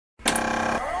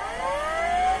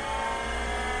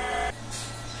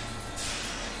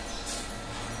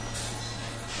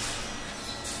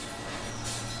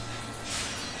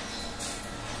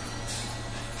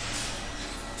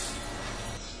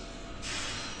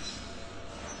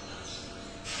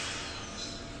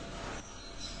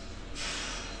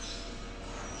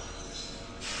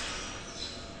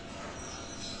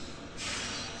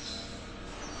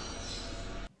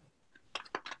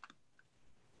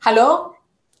Hello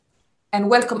and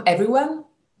welcome everyone.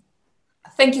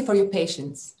 Thank you for your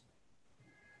patience.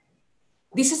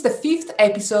 This is the 5th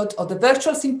episode of the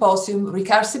virtual symposium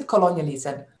Recursive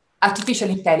Colonialism, Artificial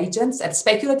Intelligence and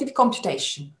Speculative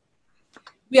Computation.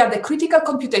 We are the Critical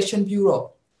Computation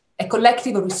Bureau, a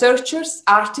collective of researchers,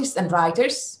 artists and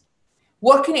writers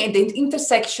working at the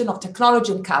intersection of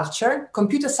technology and culture,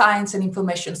 computer science and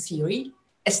information theory,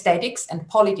 aesthetics and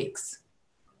politics.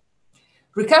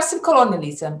 Recursive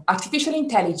Colonialism, Artificial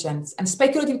Intelligence and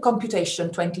Speculative Computation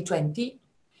 2020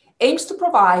 aims to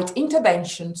provide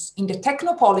interventions in the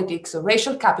technopolitics of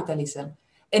racial capitalism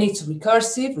and its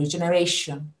recursive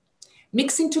regeneration,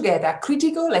 mixing together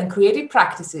critical and creative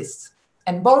practices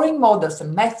and borrowing models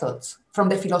and methods from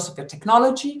the philosophy of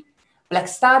technology, Black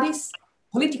studies,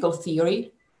 political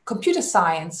theory, computer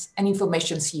science and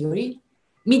information theory,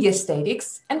 media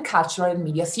aesthetics, and cultural and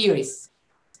media theories.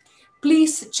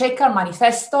 Please check our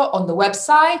manifesto on the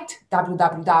website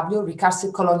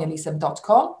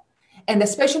www.recursivecolonialism.com and the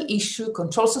special issue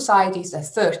Control Societies at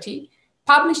 30,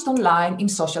 published online in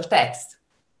social text.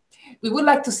 We would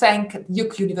like to thank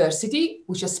Duke University,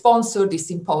 which has sponsored this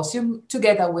symposium,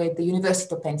 together with the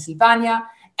University of Pennsylvania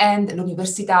and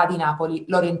l'Università di Napoli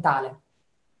L'Orientale.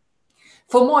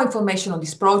 For more information on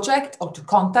this project or to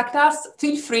contact us,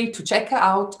 feel free to check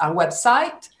out our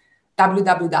website,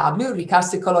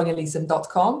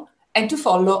 www.recursivecolonialism.com, and to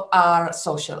follow our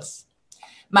socials.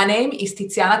 My name is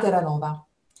Tiziana Terranova.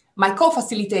 My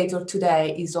co-facilitator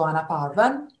today is Joanna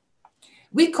Parvan.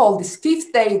 We call this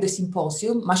 5th day of the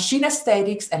symposium Machine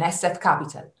Aesthetics and SF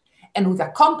Capital, and we've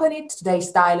accompanied today's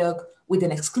dialogue with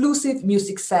an exclusive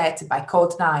music set by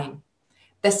Code 9.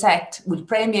 The set will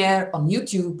premiere on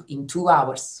YouTube in 2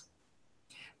 hours.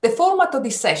 The format of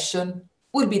this session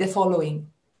will be the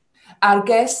following. Our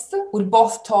guests will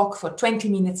both talk for 20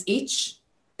 minutes each,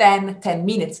 then 10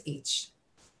 minutes each.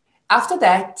 After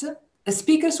that, the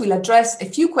speakers will address a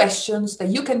few questions that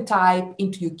you can type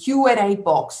into your Q&A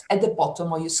box at the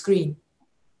bottom of your screen.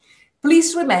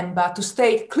 Please remember to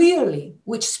state clearly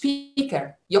which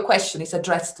speaker your question is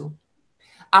addressed to.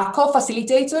 Our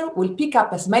co-facilitator will pick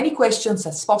up as many questions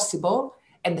as possible,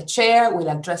 and the chair will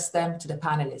address them to the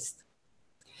panelists.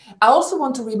 I also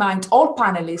want to remind all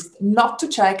panelists not to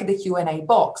check the Q&A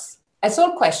box, as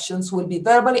all questions will be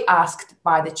verbally asked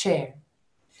by the chair.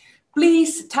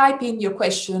 Please type in your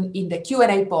question in the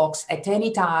Q&A box at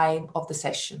any time of the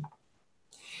session.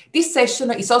 This session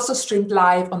is also streamed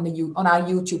live on our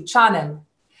YouTube channel.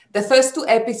 The first 2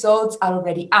 episodes are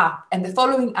already up, and the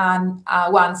following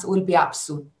ones will be up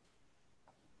soon.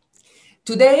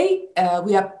 Today,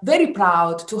 we are very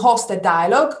proud to host a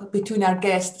dialogue between our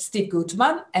guest Steve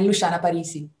Goodman and Luciana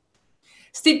Parisi.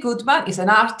 Steve Goodman is an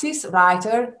artist,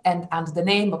 writer, and under the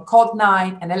name of Code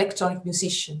 9, an electronic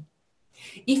musician.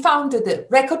 He founded the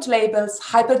record labels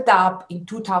Hyperdub in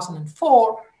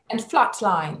 2004 and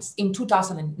Flatlines in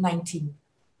 2019.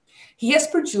 He has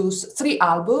produced 3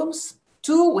 albums,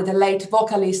 2 with the late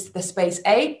vocalist The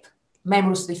Spaceape,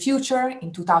 Memories of the Future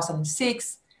in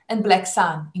 2006, and Black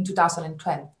Sun in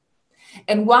 2012,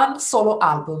 and 1 solo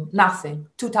album, Nothing,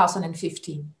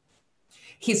 2015.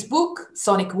 His book,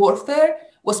 Sonic Warfare,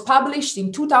 was published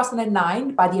in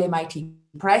 2009 by the MIT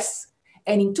Press,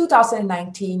 and in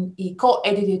 2019, he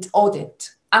co-edited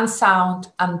Audint,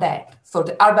 Unsound, Undead for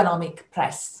the Urbanomic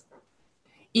Press.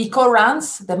 He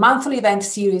co-runs the monthly event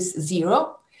series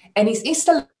Zero, and his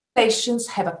installations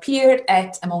have appeared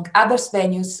at, among other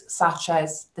venues, such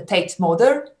as the Tate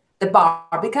Modern, the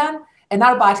Barbican and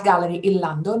Arebyte Gallery in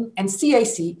London, and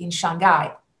CAC in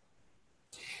Shanghai.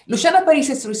 Luciana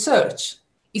Parisi's research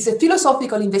is a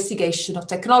philosophical investigation of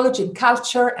technology and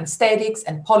culture, and aesthetics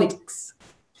and politics.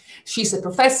 She's a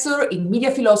professor in media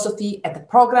philosophy at the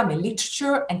program in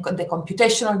literature and the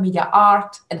computational media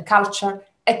art and culture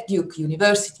at Duke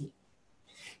University.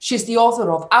 She's the author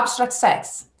of Abstract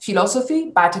Sex,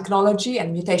 Philosophy, Biotechnology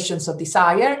and Mutations of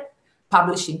Desire,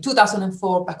 published in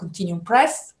 2004 by Continuum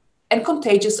Press, and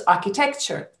Contagious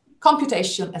Architecture,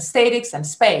 Computation, Aesthetics and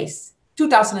Space,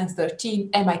 2013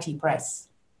 MIT Press.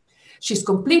 She's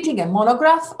completing a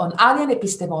monograph on alien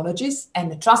epistemologies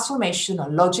and the transformation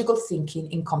of logical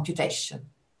thinking in computation.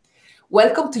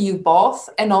 Welcome to you both,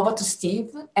 and over to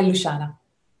Steve and Luciana.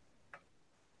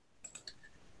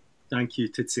 Thank you,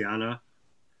 Tiziana.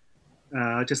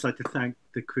 I'd just like to thank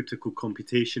the Critical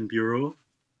Computation Bureau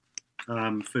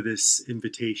for this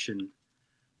invitation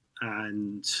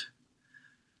and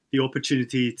the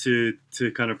opportunity to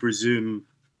kind of resume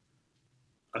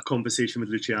a conversation with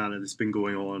Luciana that's been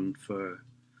going on for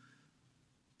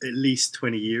at least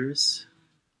 20 years.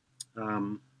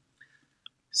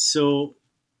 So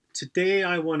today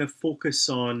I want to focus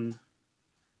on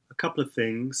couple of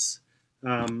things.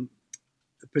 I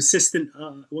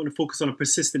want to focus on a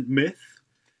persistent myth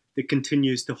that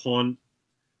continues to haunt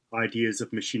ideas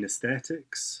of machine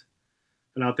aesthetics.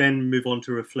 And I'll then move on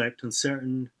to reflect on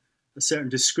a certain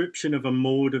description of a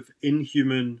mode of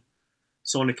inhuman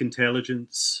sonic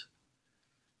intelligence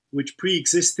which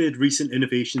pre-existed recent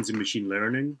innovations in machine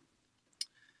learning,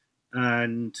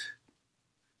 and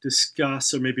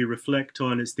discuss or maybe reflect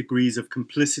on its degrees of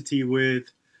complicity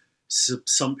with,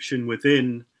 subsumption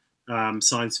within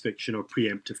science fiction or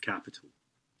preemptive capital.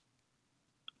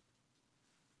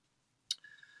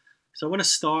 So I want to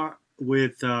start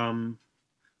with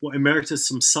what emerged as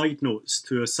some side notes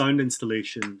to a sound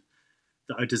installation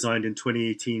that I designed in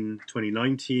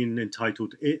 2018-2019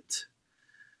 entitled It,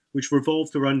 which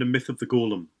revolved around the myth of the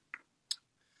golem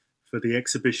for the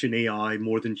exhibition AI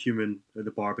More Than Human at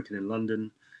the Barbican in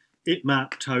London. It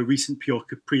mapped how recent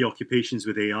preoccupations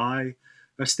with AI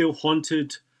are still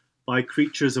haunted by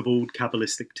creatures of old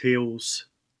Kabbalistic tales.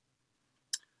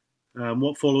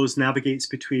 What follows navigates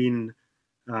between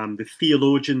the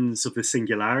theologians of the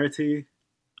singularity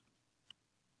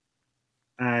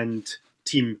and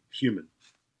Team Human.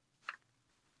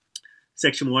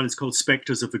 Section 1 is called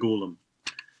Spectres of the Golem.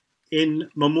 In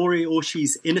Mamoru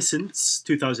Oshii's Innocence,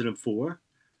 2004,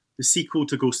 the sequel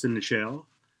to Ghost in the Shell,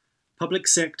 Public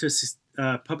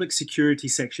Security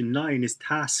Section 9 is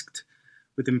tasked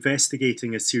with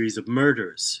investigating a series of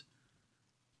murders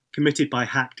committed by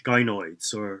hacked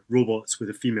gynoids, or robots with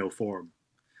a female form,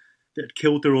 that had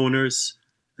killed their owners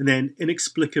and then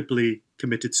inexplicably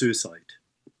committed suicide.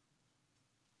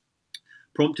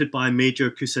 Prompted by Major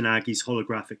Kusanagi's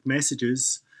holographic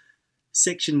messages,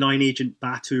 Section 9 agent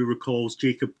Batu recalls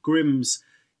Jacob Grimm's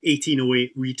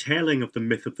 1808 retelling of the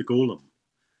myth of the golem.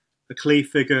 A clay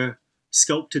figure,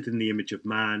 sculpted in the image of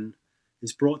man,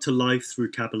 is brought to life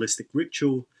through Kabbalistic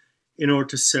ritual in order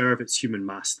to serve its human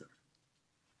master,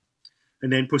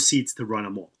 and then proceeds to run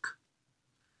amok.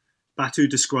 Batu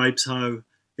describes how,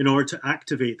 in order to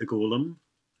activate the golem,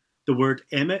 the word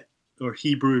emet, or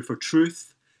Hebrew for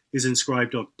truth, is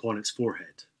inscribed upon its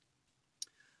forehead.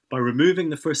 By removing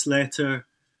the first letter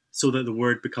so that the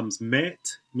word becomes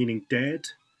met, meaning dead,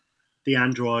 the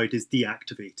android is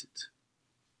deactivated.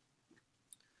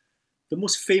 The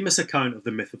most famous account of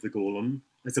the myth of the golem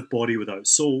as a body without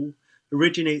soul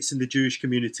originates in the Jewish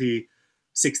community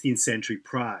 16th century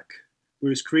Prague, where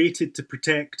it was created to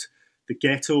protect the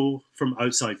ghetto from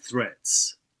outside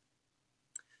threats.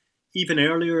 Even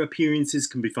earlier appearances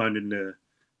can be found in the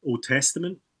Old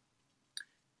Testament.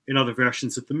 In other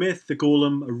versions of the myth, the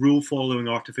golem, a rule-following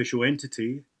artificial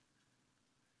entity,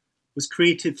 was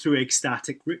created through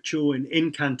ecstatic ritual and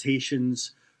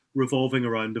incantations revolving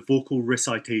around the vocal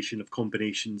recitation of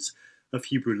combinations of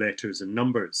Hebrew letters and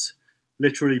numbers,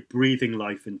 literally breathing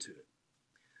life into it.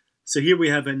 So here we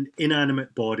have an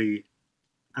inanimate body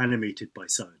animated by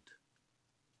sound.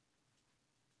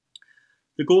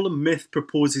 The golem myth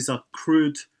proposes a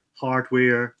crude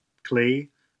hardware, clay,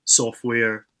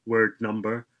 software, word,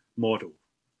 number model.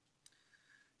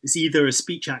 It's either a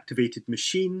speech-activated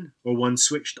machine or one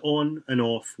switched on and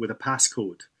off with a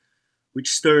passcode,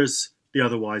 which stirs the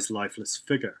otherwise lifeless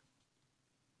figure.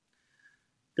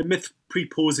 The myth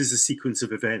preposes a sequence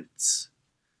of events: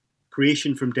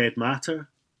 creation from dead matter,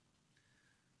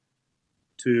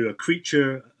 to a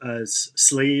creature as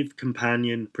slave,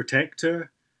 companion,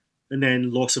 protector, and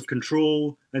then loss of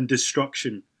control and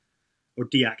destruction or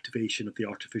deactivation of the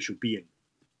artificial being.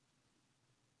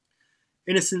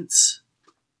 Innocence,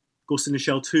 Ghost in the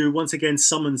Shell 2 once again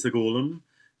summons the golem,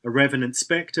 a revenant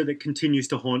spectre that continues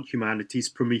to haunt humanity's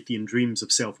Promethean dreams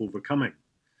of self-overcoming.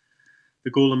 The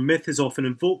golem myth is often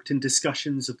invoked in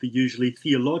discussions of the usually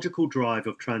theological drive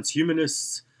of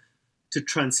transhumanists to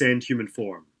transcend human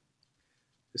form.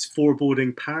 This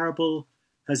foreboding parable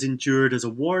has endured as a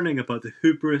warning about the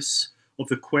hubris of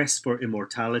the quest for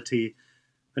immortality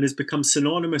and has become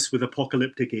synonymous with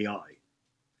apocalyptic AI,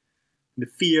 and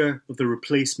the fear of the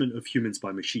replacement of humans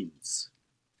by machines.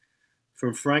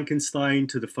 From Frankenstein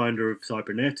to the founder of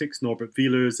cybernetics, Norbert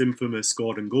Wieler's infamous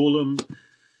God and Golem,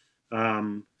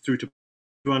 through to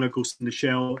Ghost in the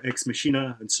Shell, Ex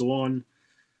Machina, and so on,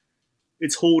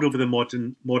 its hold over the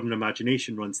modern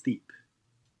imagination runs deep.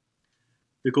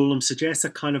 The golem suggests a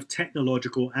kind of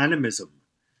technological animism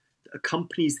that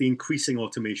accompanies the increasing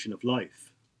automation of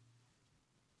life.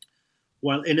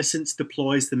 While Innocence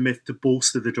deploys the myth to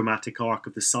bolster the dramatic arc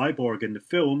of the cyborg in the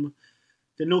film,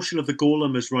 the notion of the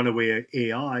golem as runaway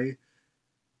AI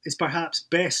is perhaps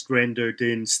best rendered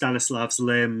in Stanislav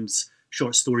Lem's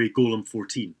short story Golem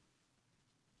 14.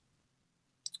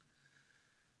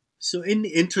 So in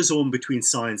the interzone between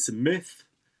science and myth,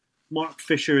 Mark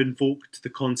Fisher invoked the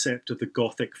concept of the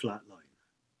Gothic flatline,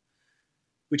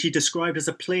 which he described as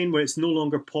a plane where it's no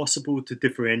longer possible to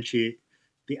differentiate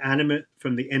the animate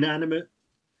from the inanimate,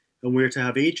 and where to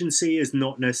have agency is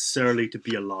not necessarily to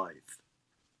be alive.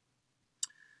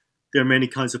 There are many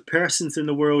kinds of persons in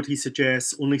the world, he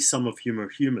suggests, only some of whom are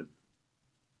human.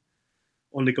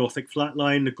 On the Gothic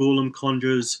flatline, the golem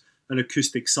conjures an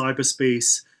acoustic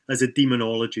cyberspace as a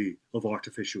demonology of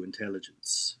artificial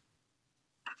intelligence.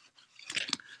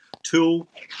 Tool,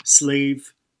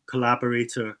 slave,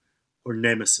 collaborator, or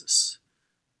nemesis.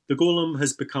 The golem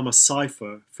has become a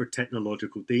cipher for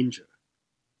technological danger.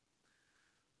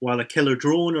 While a killer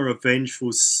drone or a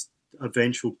vengeful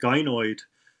gynoid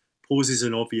poses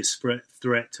an obvious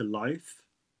threat to life,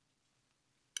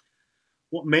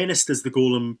 what menace does the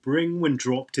golem bring when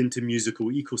dropped into musical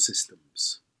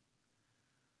ecosystems?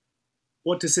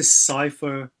 What does this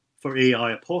cipher for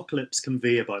AI apocalypse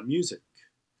convey about music?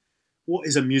 What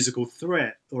is a musical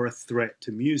threat or a threat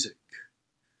to music?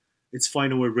 Its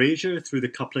final erasure through the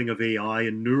coupling of AI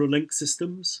and Neuralink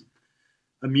systems?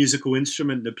 A musical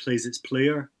instrument that plays its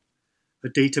player? A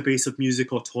database of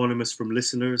music autonomous from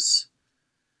listeners?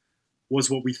 Was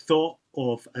what we thought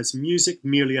of as music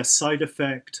merely a side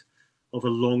effect of a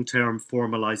long-term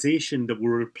formalization that will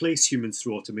replace humans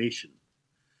through automation?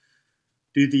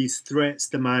 Do these threats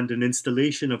demand an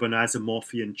installation of an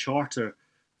Asimovian charter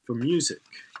for music?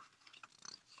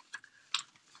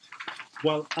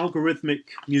 While algorithmic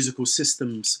musical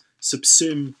systems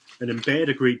subsume and embed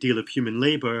a great deal of human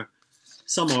labor,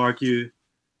 some argue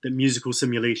that musical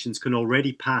simulations can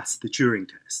already pass the Turing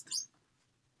test.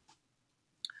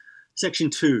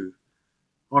 Section 2,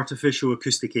 Artificial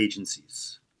Acoustic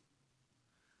Agencies.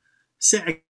 Set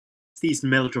against these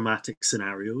melodramatic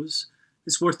scenarios,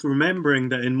 it's worth remembering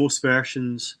that in most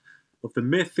versions of the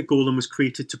myth, the golem was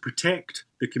created to protect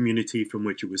the community from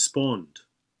which it was spawned.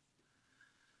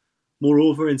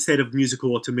 Moreover, instead of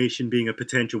musical automation being a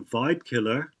potential vibe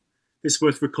killer, it's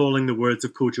worth recalling the words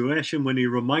of Kojo Eshin when he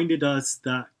reminded us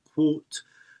that, quote,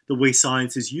 the way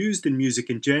science is used in music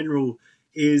in general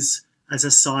is as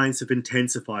a science of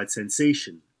intensified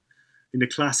sensation. In the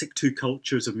classic two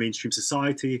cultures of mainstream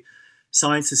society,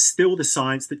 science is still the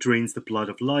science that drains the blood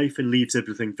of life and leaves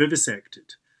everything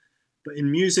vivisected. But in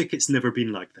music, it's never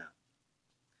been like that.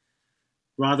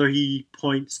 Rather, he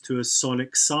points to a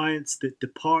sonic science that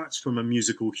departs from a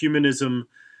musical humanism,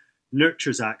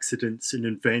 nurtures accidents, and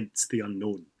invents the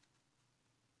unknown.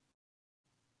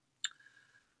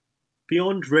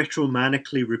 Beyond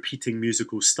retromanically repeating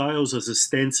musical styles as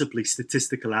ostensibly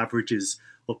statistical averages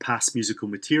of past musical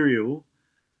material,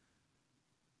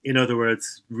 in other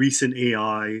words, recent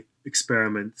AI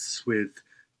experiments with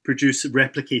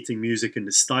replicating music in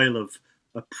the style of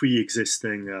a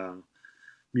pre-existing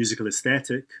musical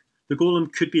aesthetic, the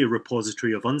golem could be a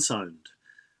repository of Unsound,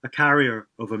 a carrier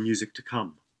of a music to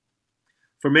come.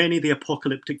 For many, the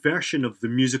apocalyptic version of the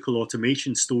musical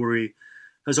automation story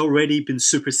has already been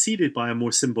superseded by a more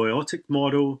symbiotic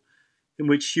model in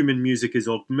which human music is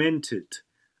augmented,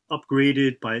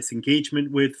 upgraded by its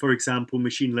engagement with, for example,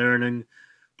 machine learning,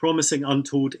 promising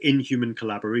untold inhuman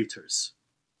collaborators.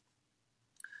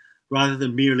 Rather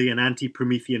than merely an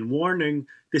anti-Promethean warning,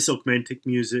 this augmented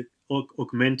music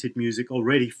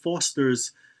already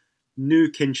fosters new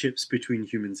kinships between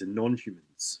humans and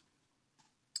non-humans.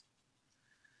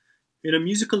 In a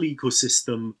musical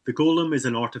ecosystem, the golem is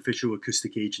an artificial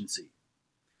acoustic agency.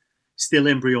 Still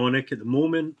embryonic at the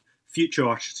moment,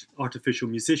 future artificial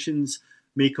musicians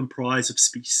may comprise of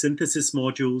speech synthesis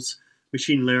modules,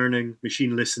 machine learning,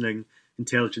 machine listening,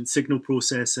 intelligent signal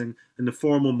processing, and the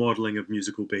formal modeling of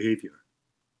musical behavior.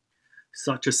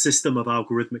 Such a system of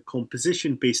algorithmic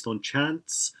composition based on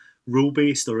chance,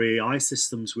 rule-based or AI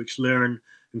systems which learn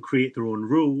and create their own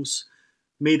rules,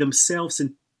 may themselves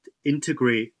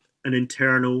integrate an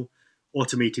internal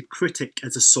automated critic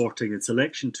as a sorting and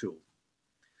selection tool.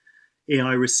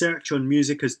 AI research on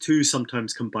music has two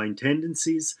sometimes combined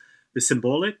tendencies: the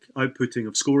symbolic, outputting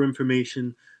of score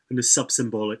information, and the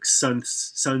subsymbolic sound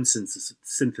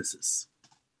synthesis.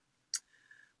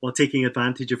 While taking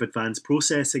advantage of advanced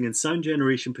processing and sound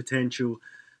generation potential,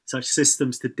 such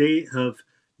systems to date have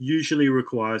usually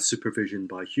required supervision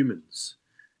by humans,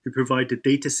 who provide the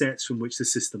datasets from which the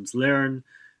systems learn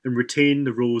and retain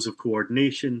the roles of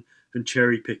coordination and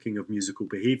cherry-picking of musical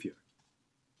behavior.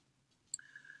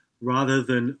 Rather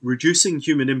than reducing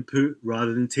human input,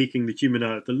 rather than taking the human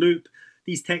out of the loop,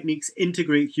 these techniques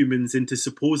integrate humans into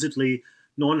supposedly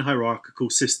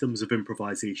non-hierarchical systems of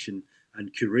improvisation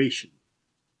and curation.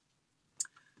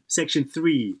 Section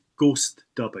 3, Ghost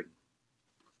Dubbing.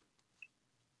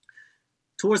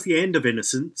 Towards the end of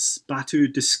Innocence, Batu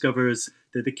discovers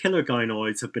that the killer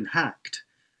gynoids have been hacked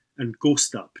and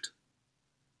ghost-dubbed,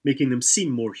 making them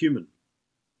seem more human.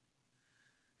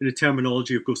 In the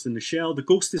terminology of Ghost in the Shell, the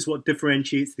ghost is what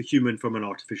differentiates the human from an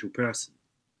artificial person.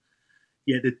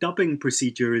 Yet the dubbing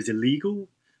procedure is illegal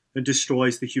and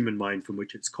destroys the human mind from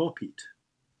which it's copied.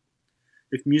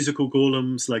 If musical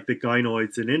golems like the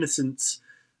gynoids in Innocence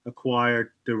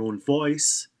acquired their own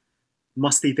voice,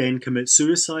 must they then commit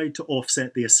suicide to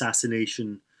offset the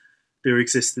assassination their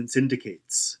existence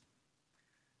indicates,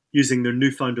 using their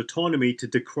newfound autonomy to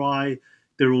decry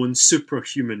their own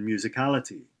superhuman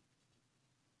musicality?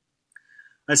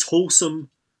 As wholesome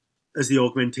as the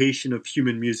augmentation of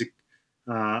human musicality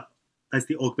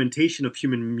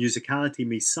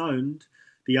may sound,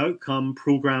 the outcome,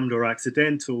 programmed or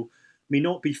accidental, may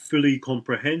not be fully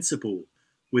comprehensible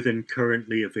within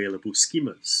currently available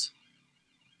schemas.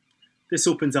 This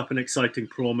opens up an exciting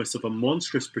promise of a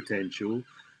monstrous potential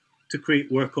to create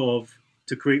work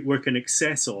in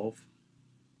excess of,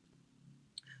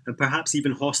 and perhaps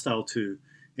even hostile to,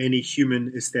 any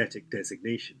human aesthetic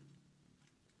designation.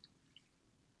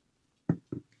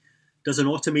 Does an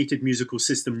automated musical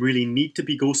system really need to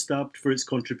be ghost-dubbed for its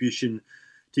contribution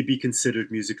to be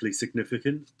considered musically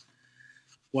significant?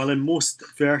 While in most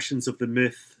versions of the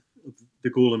myth, the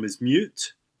golem is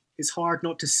mute, it's hard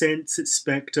not to sense its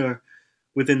spectre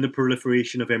within the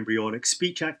proliferation of embryonic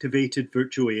speech-activated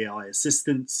virtual AI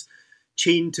assistants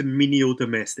chained to menial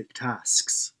domestic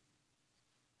tasks.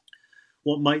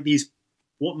 What might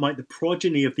the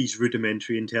progeny of these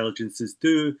rudimentary intelligences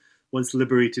do once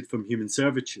liberated from human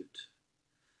servitude?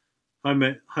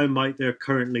 How might their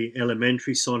currently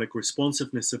elementary sonic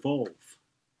responsiveness evolve?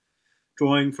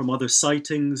 Drawing from other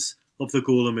sightings of the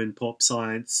golem in pop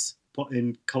science,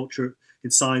 in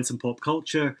science and pop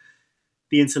culture,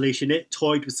 the installation It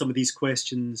toyed with some of these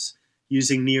questions,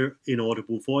 using near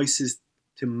inaudible voices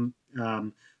from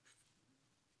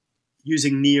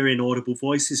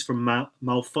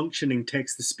malfunctioning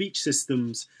text-to-speech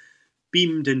systems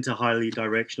beamed into highly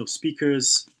directional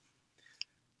speakers.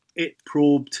 It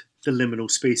probed the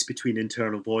liminal space between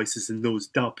internal voices and those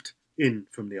dubbed in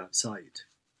from the outside.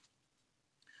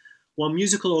 While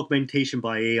musical augmentation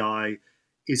by AI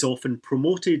is often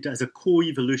promoted as a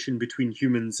co-evolution between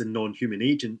humans and non-human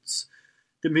agents,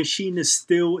 the machine is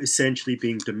still essentially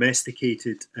being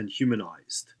domesticated and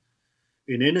humanized.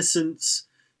 In Innocence,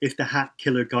 if the hack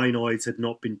killer gynoids had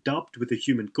not been dubbed with a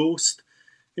human ghost,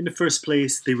 in the first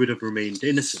place they would have remained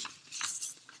innocent.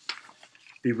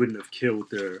 They wouldn't have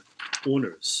killed their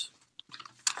owners.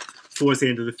 Towards the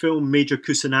end of the film, Major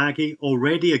Kusanagi,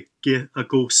 already a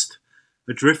ghost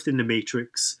adrift in the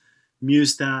Matrix,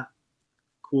 mused that,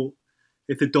 quote,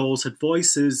 "If the dolls had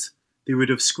voices, they would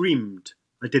have screamed,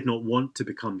 'I did not want to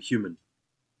become human.'"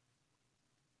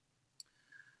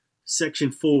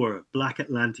 Section 4, Black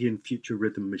Atlantean Future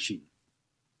Rhythm Machine.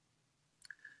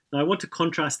 Now, I want to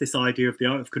contrast this idea of the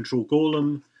out-of-control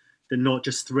golem that not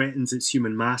just threatens its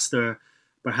human master,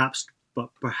 but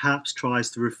perhaps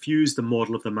tries to refuse the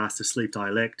model of the master-slave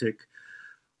dialectic,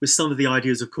 with some of the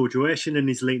ideas of Kojo in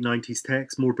his late 90s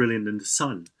text, More Brilliant Than the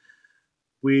Sun,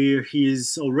 where he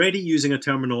is already using a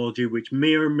terminology which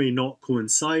may or may not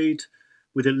coincide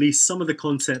with at least some of the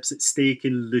concepts at stake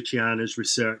in Luciana's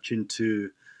research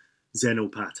into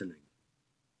xenopatterning.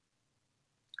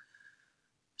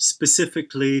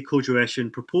 Specifically,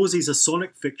 Kojo proposes a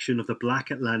sonic fiction of the Black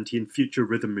Atlantean future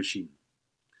rhythm machine.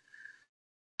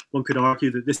 One could argue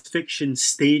that this fiction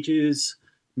stages,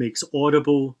 makes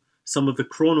audible, some of the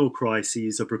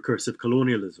chronocrises of recursive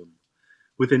colonialism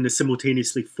within the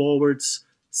simultaneously forwards,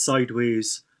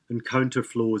 sideways, and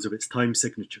counterflows of its time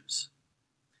signatures.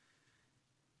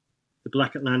 The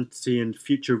Black Atlantean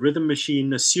future rhythm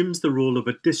machine assumes the role of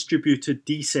a distributed,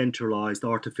 decentralized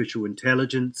artificial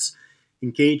intelligence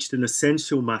engaged in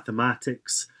essential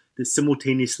mathematics that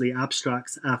simultaneously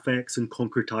abstracts affects and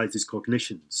concretizes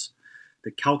cognitions,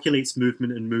 that calculates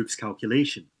movement and moves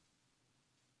calculation.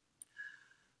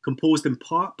 Composed in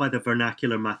part by the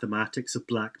vernacular mathematics of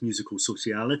Black musical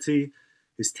sociality,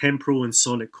 his temporal and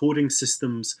sonic coding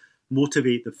systems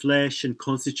motivate the flesh and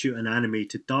constitute an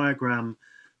animated diagram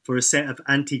for a set of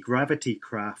anti-gravity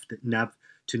craft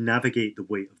to navigate the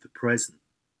weight of the present.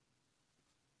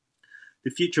 The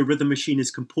future rhythm machine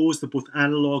is composed of both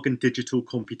analog and digital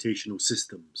computational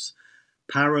systems,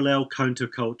 parallel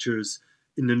countercultures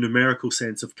in the numerical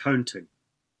sense of counting,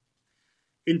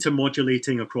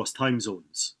 intermodulating across time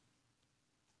zones.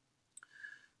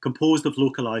 Composed of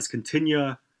localized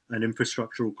continua and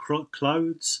infrastructural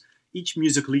clouds, each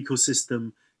musical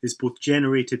ecosystem is both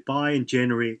generated by and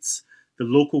generates the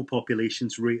local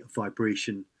population's rate of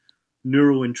vibration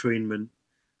neural entrainment,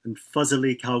 and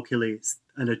fuzzily calculates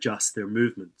and adjusts their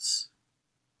movements.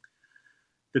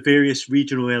 The various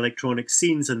regional electronic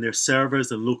scenes and their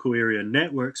servers and local area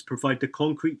networks provide the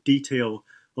concrete detail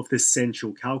of this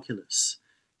central calculus.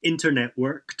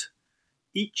 Internet-worked,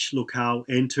 each locale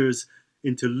enters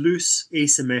into loose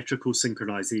asymmetrical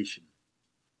synchronization.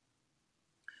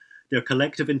 Their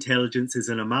collective intelligence is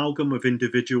an amalgam of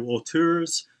individual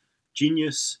auteurs,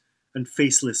 genius, and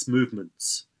faceless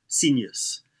movements,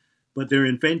 genius, but their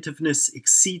inventiveness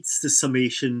exceeds the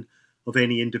summation of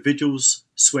any individuals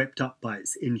swept up by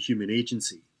its inhuman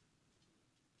agency.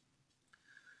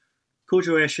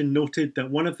 Kojo Eshin noted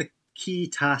that one of the key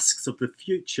tasks of the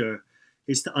future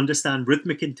is to understand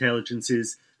rhythmic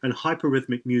intelligences and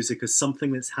hyperrhythmic music as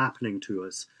something that's happening to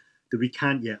us that we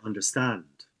can't yet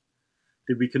understand,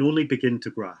 that we can only begin to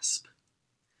grasp.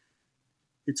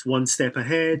 It's one step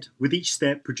ahead, with each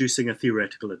step producing a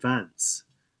theoretical advance.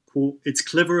 Quote, "It's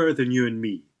cleverer than you and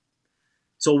me.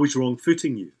 It's always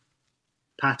wrong-footing you.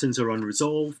 Patterns are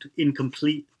unresolved,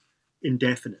 incomplete,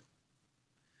 indefinite."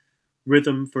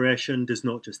 Rhythm, for Eshin, does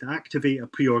not just activate a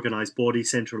pre-organized body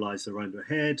centralized around our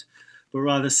head, but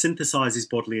rather synthesizes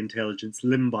bodily intelligence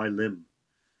limb by limb.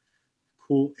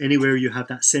 Quote, "Anywhere you have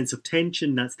that sense of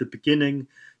tension, that's the beginning,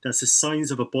 that's the signs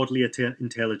of a bodily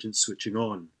intelligence switching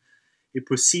on. It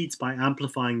proceeds by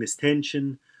amplifying this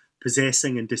tension,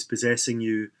 possessing and dispossessing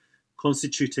you,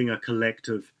 constituting a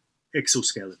collective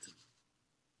exoskeleton."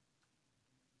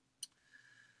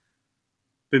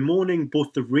 Bemoaning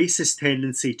both the racist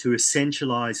tendency to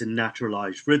essentialize and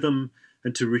naturalize rhythm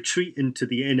and to retreat into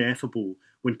the ineffable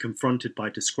when confronted by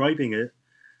describing it,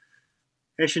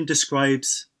 Eshin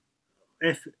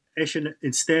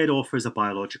instead offers a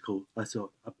biotechnical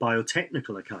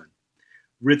account.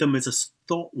 Rhythm is a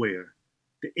thoughtware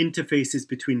that interfaces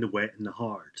between the wet and the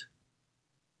hard.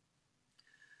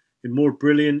 In more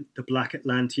brilliant, the Black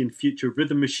Atlantean future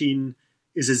rhythm machine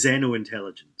is a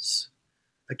xeno-intelligence.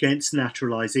 Against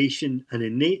naturalization and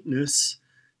innateness,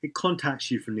 it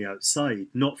contacts you from the outside,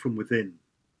 not from within.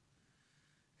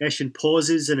 Eshin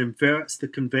pauses and inverts the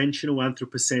conventional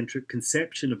anthropocentric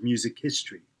conception of music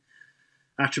history,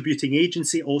 attributing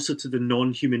agency also to the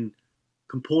non-human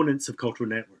components of cultural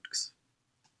networks.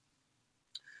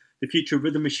 The future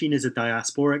rhythm machine is a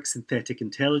diasporic synthetic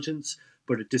intelligence,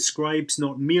 but it describes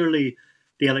not merely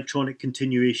the electronic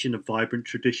continuation of vibrant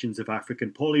traditions of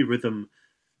African polyrhythm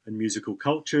and musical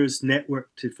cultures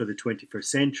networked for the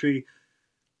 21st century,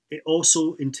 it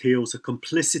also entails a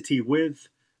complicity with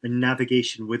and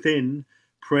navigation within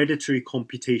predatory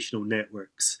computational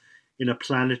networks at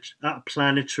a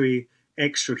planetary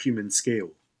extra-human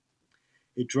scale.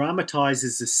 It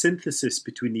dramatizes the synthesis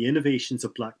between the innovations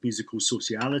of Black musical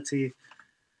sociality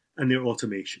and their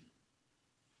automation.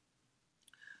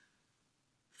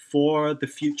 For the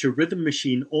future rhythm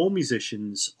machine, all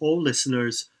musicians, all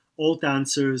listeners, all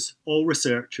dancers, all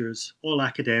researchers, all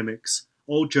academics,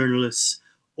 all journalists,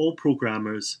 all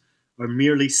programmers are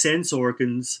merely sense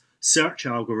organs, search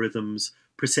algorithms,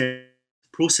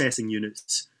 processing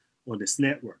units on this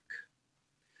network.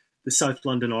 The South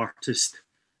London artist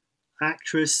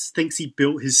actress thinks he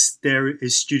built his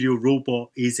studio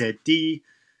robot AZD,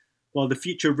 while the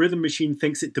future rhythm machine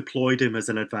thinks it deployed him as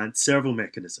an advanced servo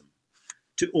mechanism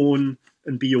to own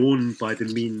and be owned by the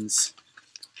means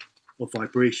of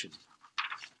vibration.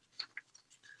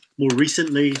 More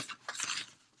recently,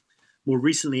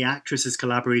 actress has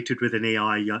collaborated with an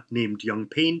AI named Young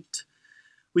Paint,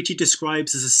 which he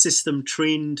describes as a system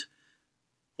trained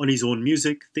on his own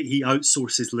music that he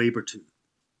outsources labor to.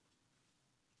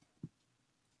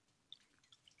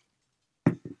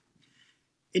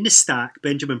 In the stack,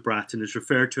 Benjamin Bratton is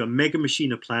referred to a mega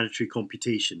machine of planetary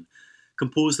computation,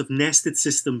 composed of nested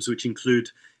systems which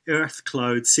include Earth,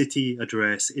 cloud, city,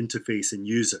 address, interface, and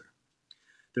user.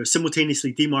 They're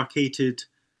simultaneously demarcated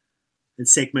and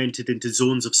segmented into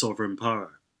zones of sovereign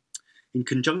power. In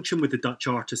conjunction with the Dutch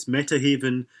artist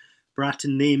Metahaven,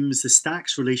 Bratton names the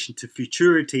stack's relation to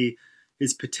futurity,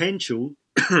 its potential,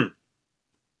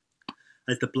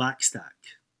 as the black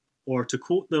stack, or to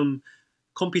quote them,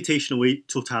 computational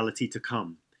totality to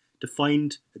come,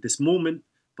 defined at this moment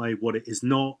by what it is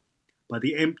not, by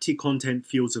the empty content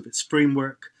fields of its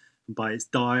framework, and by its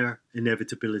dire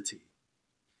inevitability.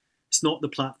 It's not the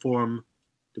platform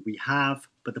that we have,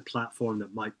 but the platform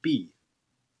that might be.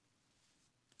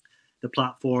 The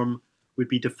platform would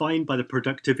be defined by the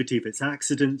productivity of its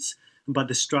accidents and by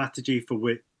the strategy for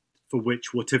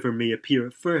which whatever may appear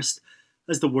at first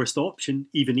as the worst option,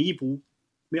 even evil,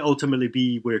 may ultimately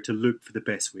be where to look for the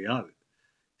best way out.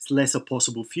 It's less a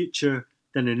possible future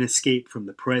than an escape from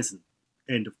the present.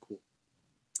 End of quote.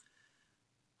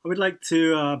 I would like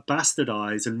to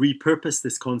bastardize and repurpose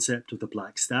this concept of the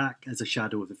black stack as a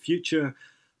shadow of the future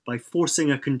by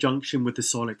forcing a conjunction with the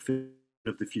sonic fiction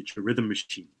of the future rhythm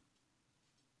machine.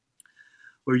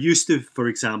 We're used to, for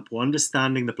example,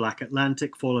 understanding the Black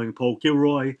Atlantic following Paul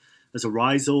Gilroy as a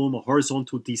rhizome, a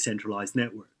horizontal decentralized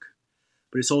network.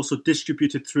 But it's also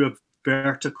distributed through a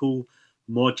vertical,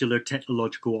 modular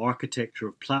technological architecture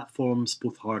of platforms,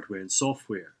 both hardware and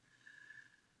software.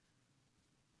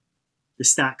 The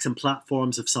stacks and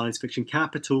platforms of science fiction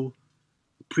capital,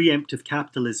 preemptive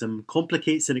capitalism,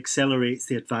 complicates and accelerates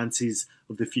the advances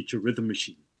of the future rhythm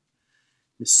machine.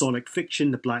 In sonic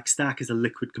fiction, the black stack is a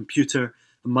liquid computer,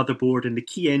 a motherboard, and the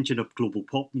key engine of global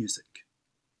pop music.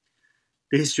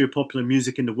 The history of popular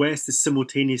music in the West is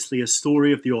simultaneously a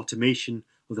story of the automation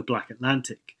of the Black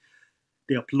Atlantic,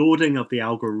 the uploading of the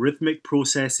algorithmic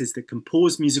processes that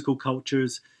compose musical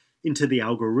cultures into the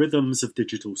algorithms of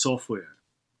digital software.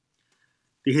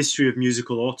 The history of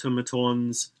musical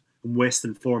automatons and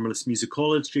Western formalist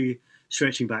musicology,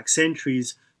 stretching back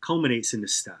centuries, culminates in the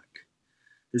stack.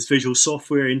 As visual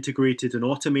software integrated and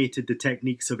automated the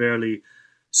techniques of early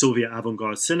Soviet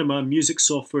avant-garde cinema, music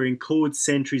software encodes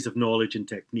centuries of knowledge and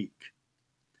technique.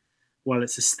 While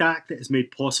it's a stack that has made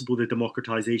possible the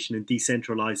democratization and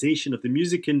decentralization of the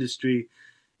music industry,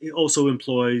 it also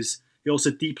deploys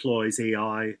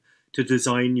AI to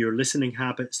design your listening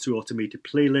habits through automated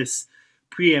playlists,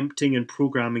 preempting and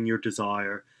programming your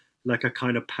desire like a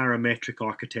kind of parametric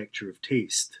architecture of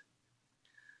taste.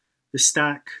 The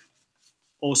stack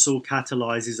also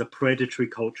catalyzes a predatory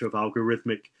culture of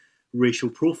algorithmic racial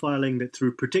profiling that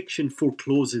through prediction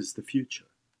forecloses the future.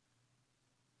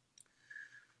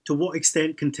 To what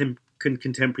extent can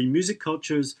contemporary music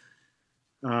cultures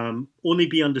only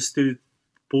be understood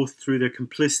both through their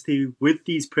complicity with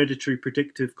these predatory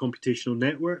predictive computational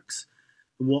networks,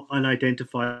 and what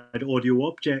unidentified audio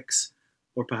objects,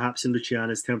 or perhaps in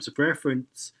Luciana's terms of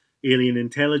reference, alien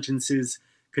intelligences,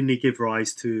 can they give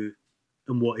rise to,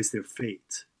 and what is their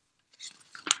fate?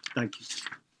 Thank you.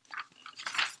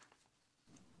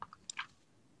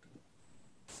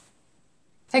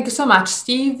 Thank you so much,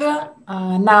 Steve.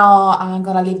 Now I'm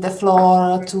going to leave the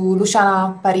floor to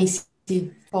Luciana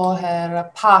Parisi for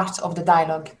her part of the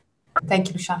dialogue. Thank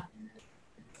you, Luciana.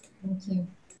 Thank you.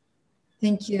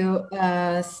 Thank you,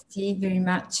 Steve, very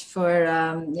much for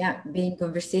being in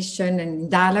conversation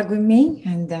and dialogue with me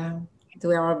and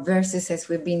do our verses as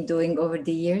we've been doing over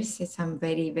the years. I'm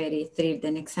very, very thrilled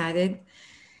and excited.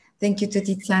 Thank you to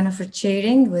Tiziana for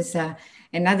sharing. It was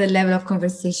another level of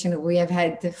conversation we have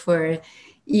had for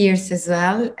years as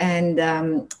well. And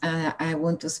I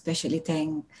want to especially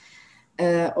thank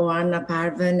Oana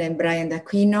Parvan and Brian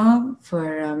D'Aquino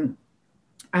for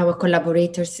our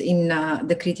collaborators in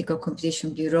the Critical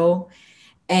Computation Bureau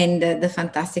and the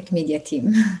fantastic media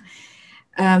team.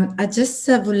 I just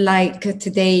would like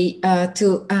today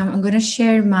I'm going to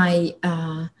share my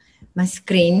my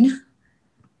screen.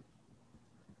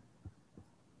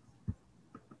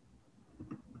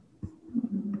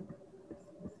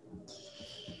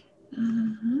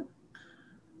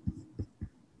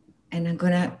 And I'm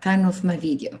going to turn off my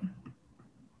video.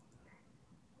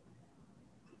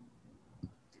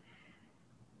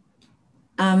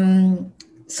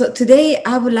 So today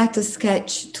I would like to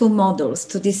sketch two models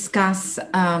to discuss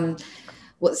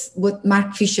what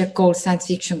Mark Fisher calls science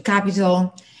fiction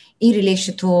capital in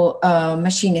relation to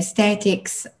machine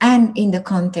aesthetics and in the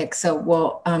context of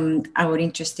what our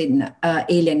interest in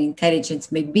alien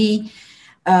intelligence may be,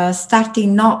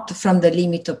 starting not from the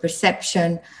limit of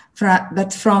perception,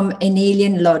 but from an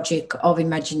alien logic of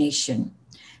imagination,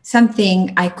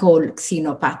 something I call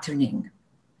xenopatterning.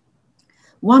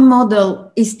 One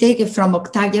model is taken from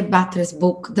Octavia Butler's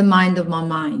book, The Mind of My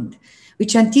Mind,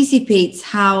 which anticipates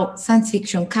how science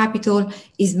fiction capital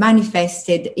is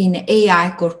manifested in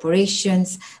AI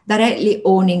corporations directly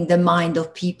owning the mind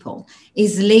of people,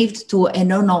 enslaved to a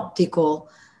non-optical,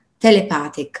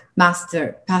 telepathic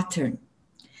master pattern.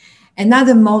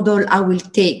 Another model I will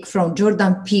take from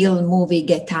Jordan Peele movie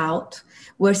Get Out,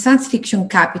 where science fiction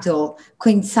capital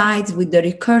coincides with the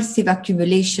recursive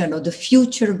accumulation of the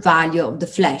future value of the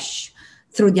flesh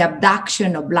through the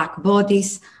abduction of black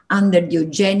bodies under the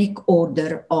eugenic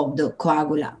order of the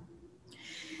coagula.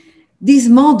 These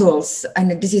models,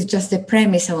 and this is just a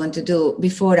premise I want to do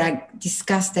before I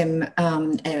discuss them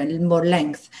in more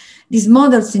length, these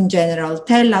models in general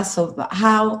tell us of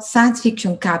how science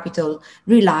fiction capital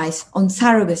relies on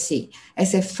surrogacy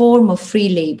as a form of free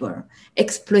labor,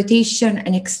 exploitation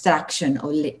and extraction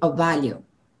of value.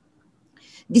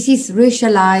 This is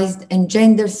racialized and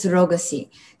gender surrogacy,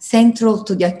 central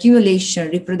to the accumulation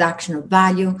and reproduction of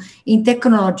value in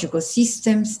technological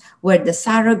systems where the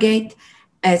surrogate,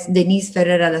 as Denise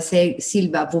Ferreira da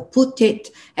Silva would put it,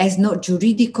 has no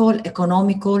juridical,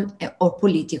 economical, or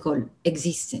political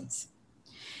existence.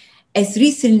 As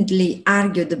recently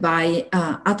argued by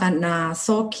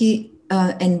Atanasoki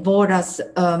and Boras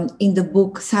in the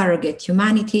book Surrogate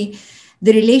Humanity,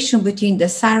 the relation between the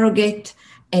surrogate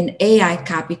and AI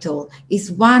capital is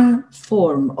one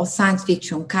form of science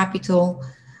fiction capital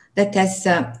that has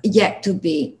yet to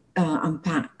be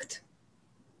unpacked.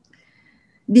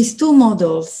 These two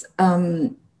models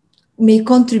may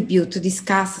contribute to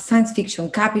discuss science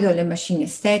fiction capital and machine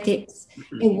aesthetics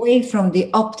away from the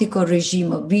optical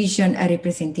regime of vision and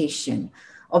representation,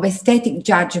 of aesthetic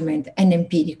judgment and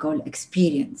empirical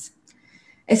experience.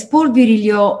 As Paul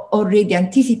Virilio already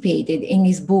anticipated in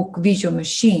his book Visual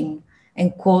Machine,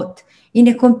 and quote, in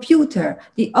a computer,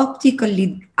 the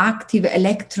optically active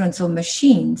electrons of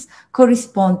machines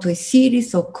correspond to a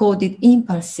series of coded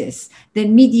impulses that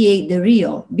mediate the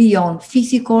real beyond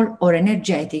physical or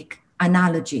energetic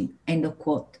analogy, end of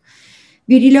quote.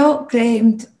 Virilio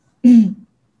claimed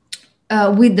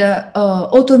with the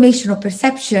automation of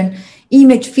perception,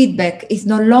 image feedback is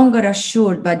no longer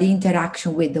assured by the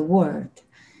interaction with the world.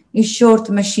 In short,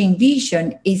 machine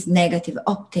vision is negative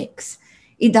optics.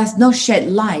 It does not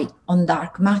shed light on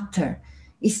dark matter.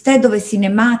 Instead of a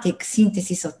cinematic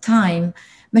synthesis of time,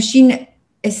 machine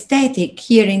aesthetic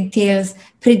here entails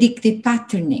predictive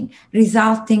patterning,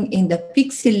 resulting in the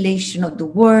pixelation of the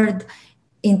world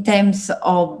in terms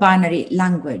of binary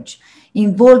language,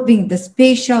 involving the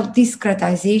spatial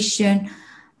discretization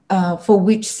for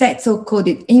which sets of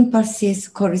coded impulses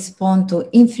correspond to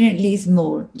infinitely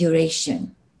small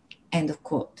duration, end of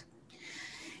quote.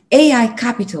 AI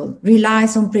capital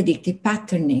relies on predictive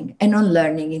patterning and on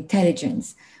learning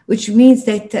intelligence, which means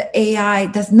that AI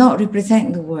does not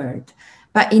represent the world,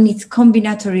 but in its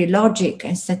combinatory logic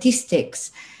and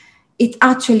statistics, it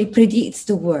actually predicts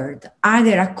the world,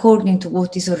 either according to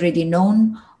what is already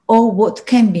known or what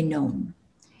can be known.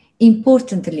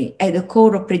 Importantly, at the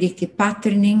core of predictive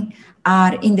patterning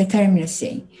are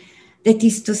indeterminacy. That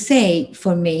is to say,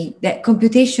 for me, that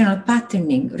computational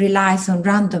patterning relies on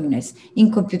randomness,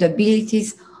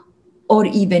 incomputabilities, or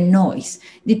even noise,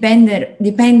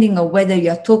 depending on whether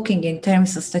you are talking in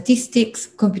terms of statistics,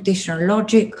 computational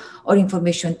logic, or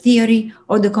information theory,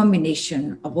 or the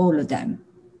combination of all of them.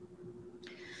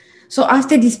 So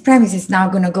after these premises, now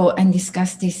I'm going to go and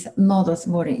discuss these models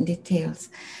more in details.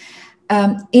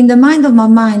 In The Mind of My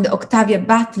Mind, Octavia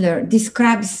Butler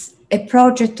describes a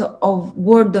project of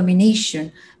world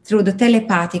domination through the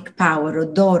telepathic power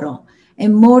of Doro, a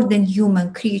more than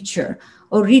human creature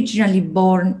originally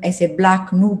born as a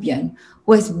Black Nubian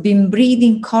who has been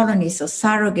breeding colonies of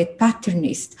surrogate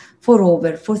patternists for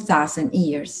over 4,000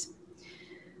 years.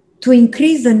 To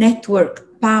increase the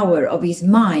network power of his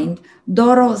mind,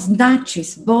 Doro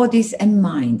snatches bodies and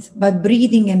minds by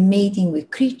breeding and mating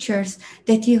with creatures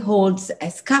that he holds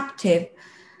as captive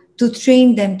to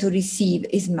train them to receive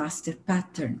his master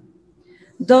pattern.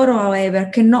 Doro, however,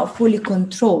 cannot fully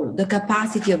control the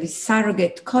capacity of his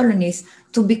surrogate colonies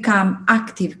to become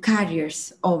active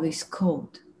carriers of his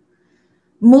code.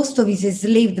 Most of his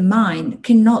enslaved mind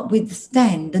cannot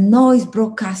withstand the noise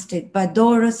broadcasted by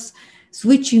Doro's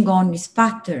switching on his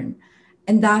pattern,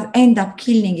 and thus end up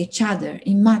killing each other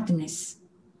in madness.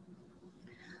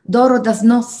 Doro does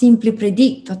not simply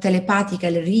predict or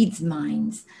telepathically reads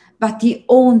minds, but he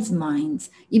owns minds.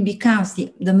 He becomes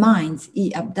the minds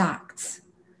he abducts.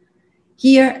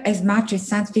 Here, as much as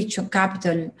science fiction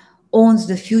capital owns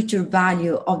the future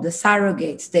value of the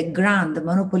surrogates that grant the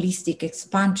monopolistic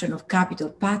expansion of capital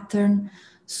pattern,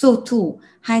 so too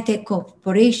high-tech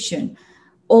corporations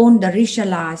own the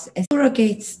racialized as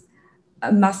surrogates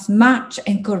must match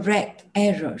and correct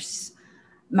errors,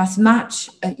 must match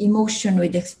emotion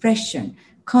with expression,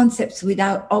 concepts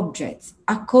without objects,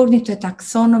 according to a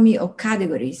taxonomy of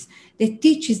categories that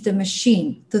teaches the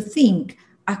machine to think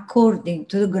according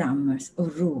to the grammars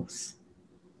of rules.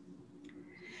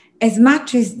 As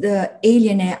much as the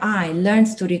alien AI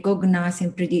learns to recognize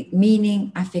and predict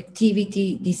meaning,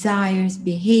 affectivity, desires,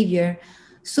 behavior,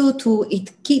 so too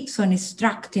it keeps on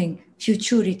extracting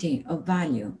futurity of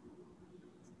value.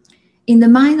 In The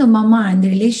Mind of My Mind, the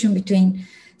relation between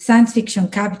science fiction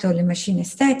capital and machine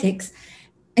aesthetics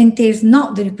entails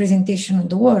not the representation of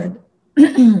the world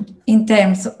in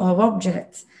terms of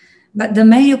objects, but the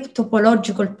mere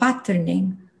topological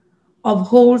patterning of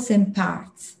wholes and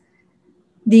parts,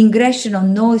 the ingression of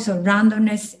noise or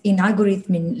randomness in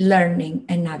algorithmic learning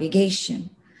and navigation.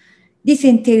 This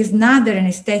entails neither an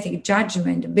aesthetic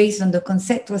judgment based on the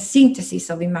conceptual synthesis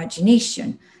of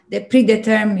imagination that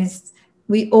predetermines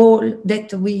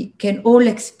that we can all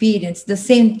experience the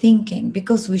same thinking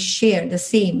because we share the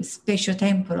same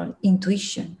spatiotemporal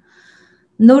intuition,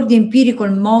 nor the empirical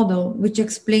model which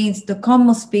explains the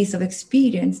common space of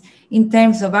experience in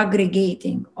terms of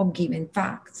aggregating of given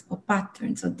facts, or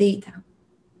patterns, or data.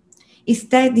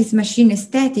 Instead, this machine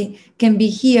aesthetic can be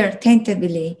here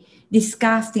tentatively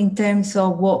discussed in terms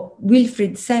of what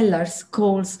Wilfried Sellars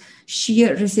calls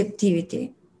sheer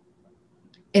receptivity,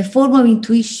 a form of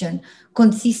intuition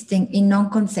consisting in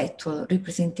non-conceptual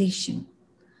representation.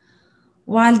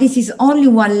 While this is only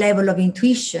one level of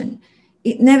intuition,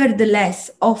 it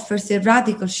nevertheless offers a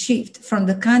radical shift from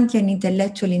the Kantian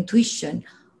intellectual intuition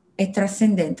and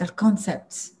transcendental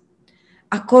concepts.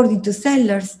 According to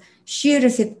Sellars, sheer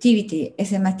receptivity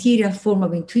as a material form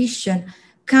of intuition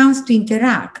comes to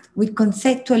interact with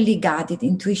conceptually guided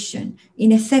intuition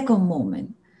in a second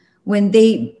moment, when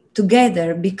they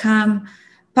together become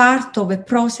part of a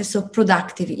process of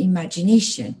productive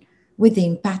imagination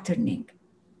within patterning.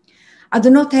 I do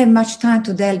not have much time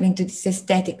to delve into this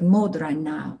aesthetic mode right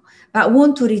now, but I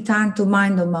want to return to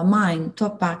Mind on My Mind to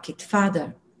unpack it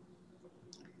further.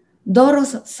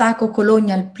 Doro's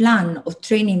psycho-colonial plan of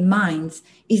training minds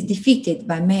is defeated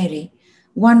by Mary,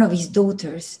 one of his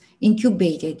daughters,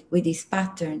 incubated with his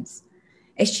patterns.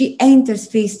 As she enters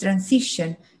phase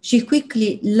transition, she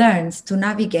quickly learns to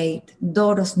navigate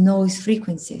Doro's noise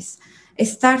frequencies and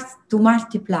starts to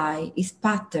multiply his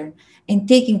pattern and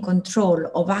taking control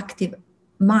of active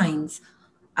minds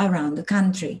around the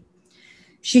country.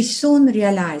 She soon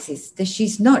realizes that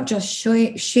she's not just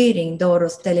sharing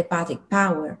Doro's telepathic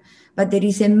power, but there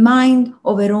is a mind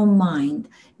of her own mind,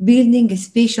 building a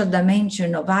spatial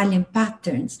dimension of alien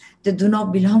patterns that do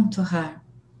not belong to her.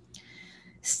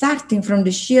 Starting from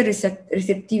the sheer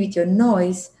receptivity of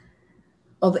noise,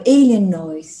 of alien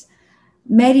noise,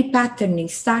 Mary patterning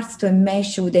starts to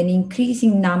enmesh with an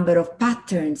increasing number of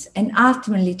patterns and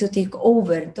ultimately to take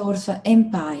over Doro's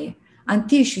empire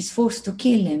until she's forced to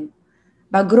kill him.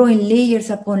 By growing layers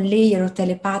upon layer of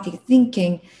telepathic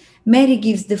thinking, Mary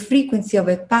gives the frequency of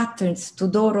her patterns to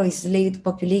Doro enslaved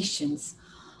populations,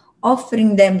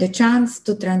 offering them the chance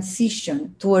to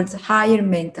transition towards higher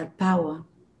mental power.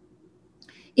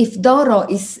 If Doro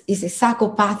is a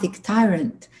psychopathic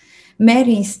tyrant,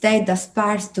 Mary instead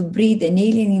aspires to breed an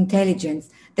alien intelligence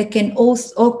that can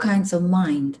host all kinds of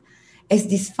mind, as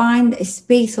defined a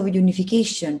space of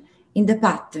unification in the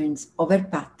patterns of her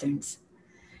patterns.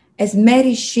 As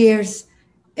Mary shares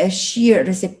a sheer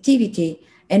receptivity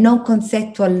and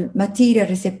non-conceptual material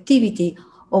receptivity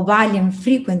of alien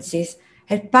frequencies,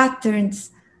 her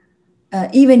patterns,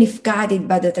 even if guided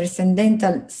by the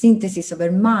transcendental synthesis of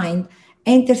her mind,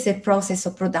 enters a process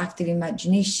of productive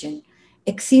imagination,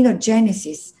 a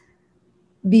xenogenesis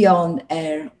beyond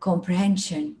her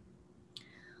comprehension.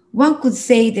 One could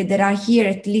say that there are here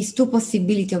at least two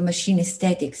possibilities of machine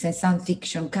aesthetics and science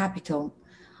fiction capital.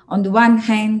 On the one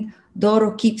hand,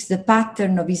 Doro keeps the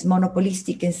pattern of his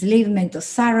monopolistic enslavement of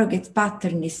surrogate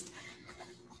patternists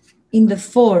in the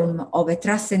form of a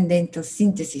transcendental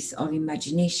synthesis of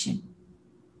imagination.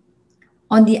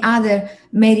 On the other,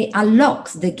 Mary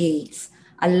unlocks the gates,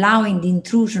 allowing the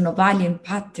intrusion of alien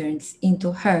patterns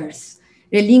into hers,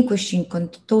 relinquishing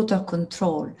total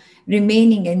control,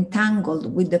 remaining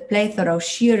entangled with the plethora of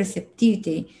sheer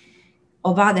receptivity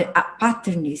of other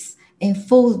patternists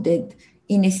enfolded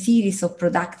in a series of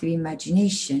productive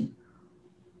imagination,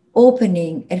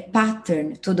 opening a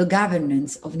pattern to the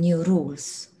governance of new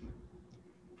rules.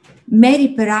 Mary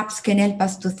perhaps can help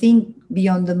us to think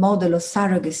beyond the model of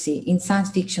surrogacy in science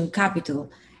fiction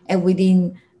capital and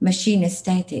within machine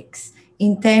aesthetics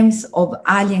in terms of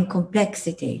alien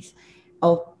complexities,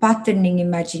 of patterning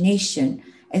imagination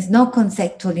as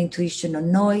non-conceptual intuition of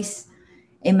noise,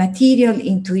 a material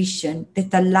intuition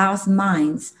that allows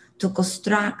minds to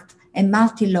construct a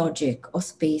multi-logic of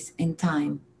space and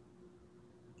time.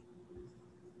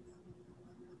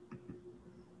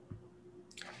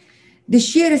 The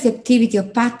sheer receptivity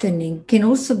of patterning can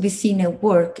also be seen at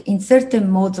work in certain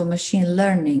modes of machine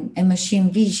learning and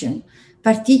machine vision,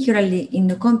 particularly in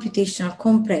the computational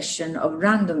compression of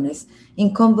randomness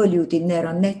in convoluted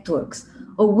neural networks,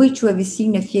 of which we have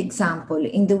seen a few examples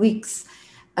in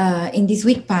this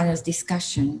week panel's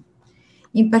discussion.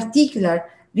 In particular,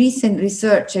 recent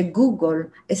research at Google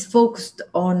has focused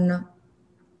on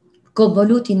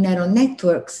convoluted neural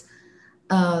networks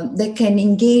that can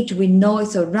engage with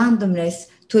noise or randomness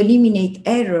to eliminate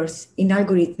errors in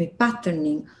algorithmic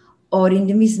patterning or in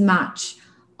the mismatch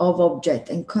of objects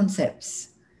and concepts.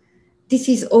 This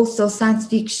is also science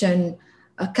fiction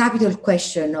a capital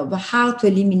question of how to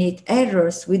eliminate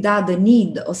errors without the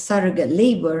need of surrogate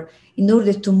labor in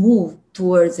order to move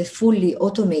towards a fully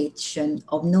automation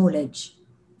of knowledge.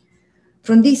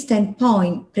 From this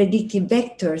standpoint, predictive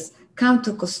vectors come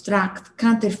to construct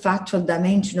counterfactual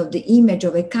dimension of the image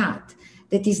of a cat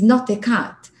that is not a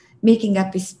cat, making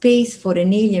up a space for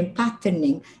an alien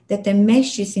patterning that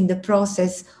enmeshes in the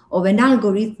process of an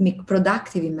algorithmic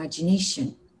productive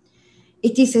imagination.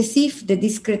 It is as if the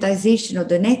discretization of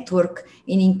the network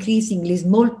in increasingly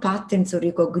small patterns of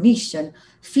recognition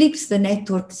flips the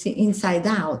network inside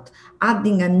out,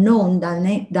 adding unknown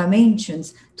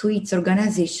dimensions to its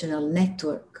organizational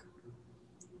network.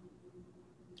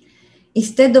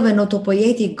 Instead of an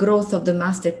autopoietic growth of the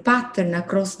master pattern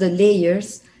across the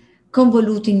layers,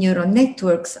 convoluted neural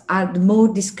networks add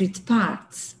more discrete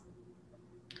parts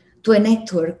to a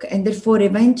network and therefore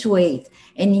eventuate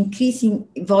an increasing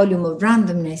volume of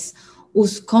randomness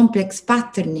whose complex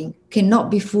patterning cannot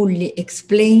be fully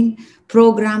explained,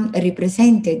 programmed, and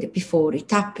represented before it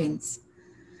happens.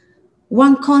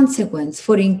 One consequence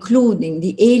for including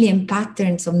the alien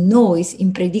patterns of noise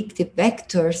in predictive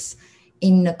vectors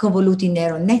in convoluted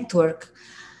neural network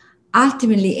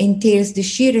ultimately entails the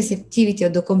sheer receptivity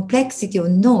of the complexity of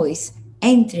noise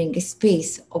entering a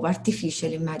space of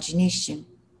artificial imagination.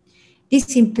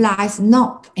 This implies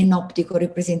not an optical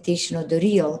representation of the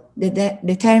real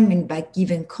determined by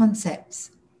given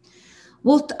concepts.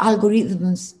 What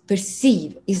algorithms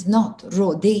perceive is not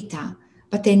raw data,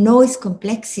 but a noise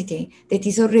complexity that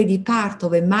is already part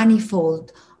of a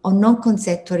manifold of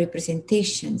non-conceptual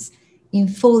representations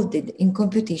enfolded in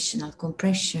computational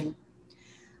compression.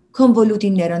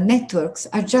 Convoluted neural networks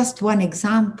are just one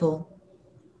example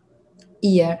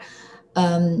here,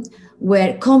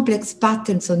 where complex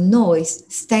patterns of noise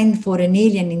stand for an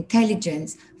alien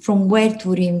intelligence from where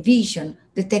to re-envision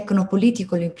the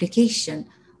technopolitical implication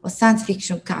of science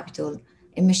fiction capital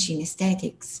and machine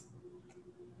aesthetics.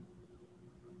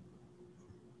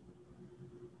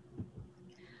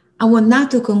 I want now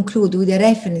to conclude with a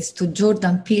reference to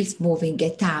Jordan Peele's movie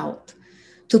Get Out,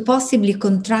 to possibly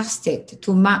contrast it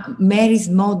to Mary's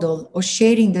model of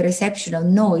sharing the reception of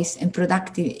noise and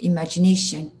productive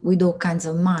imagination with all kinds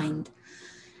of mind,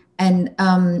 and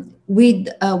with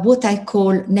what I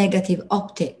call negative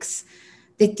optics,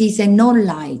 that is a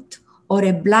non-light or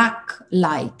a black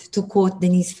light, to quote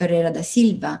Denise Ferreira da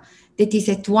Silva, that is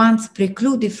at once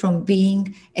precluded from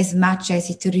being as much as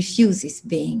it refuses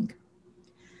being.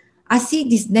 I see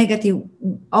these negative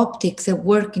optics at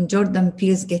work in Jordan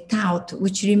Peele's Get Out,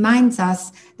 which reminds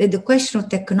us that the question of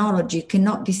technology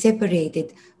cannot be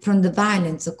separated from the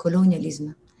violence of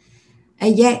colonialism.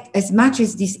 And yet, as much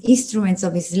as these instruments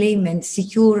of enslavement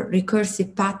secure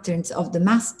recursive patterns of the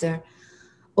master,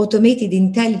 automated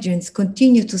intelligence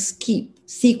continue to skip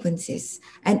sequences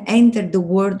and enter the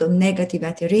world of negative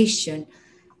iteration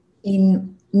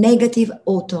in negative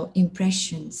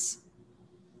auto-impressions.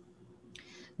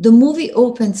 The movie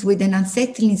opens with an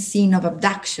unsettling scene of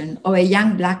abduction of a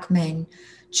young black man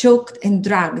choked and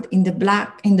dragged in the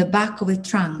back of a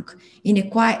trunk in a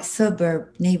quiet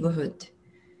suburb neighborhood.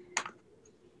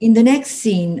 In the next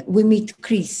scene, we meet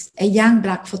Chris, a young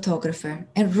black photographer,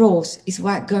 and Rose, his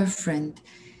white girlfriend,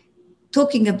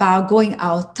 talking about going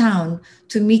out town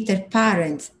to meet their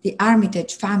parents, the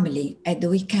Armitage family, at the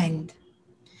weekend.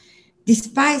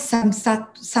 Despite some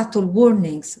subtle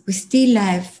warnings, we still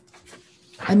have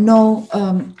no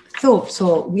thought,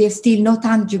 so we have still no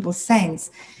tangible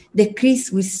sense that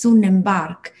Chris will soon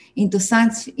embark into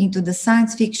the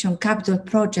science fiction capital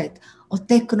project of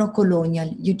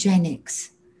techno-colonial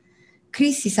eugenics.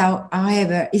 Chris,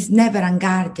 however, is never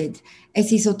unguarded,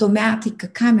 as his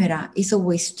automatic camera is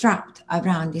always strapped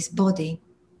around his body.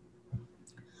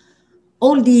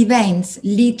 All the events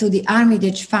lead to the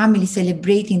Armitage family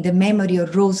celebrating the memory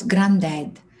of Rose's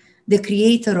granddad, the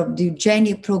creator of the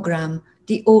eugenic program,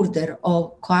 the Order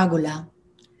of Coagula.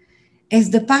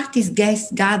 As the party's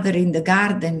guests gather in the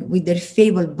garden with their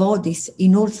fabled bodies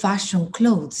in old-fashioned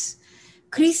clothes,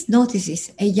 Chris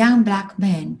notices a young black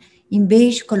man in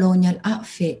beige colonial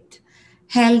outfit,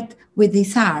 held with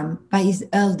his arm by his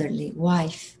elderly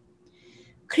wife.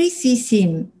 Chris sees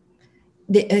in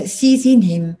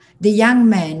him the young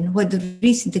man who had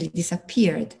recently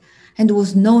disappeared and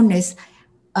was known as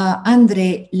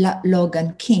Andre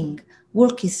Logan King,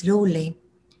 walking slowly.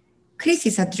 Chris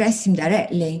is addressing him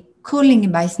directly, calling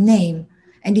him by his name,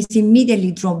 and is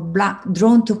immediately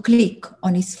drawn to click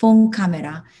on his phone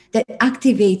camera that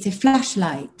activates a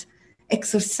flashlight,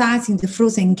 exorcising the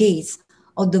frozen gaze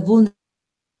of the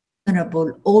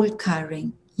vulnerable,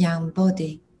 all-carrying young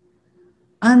body.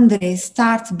 Andre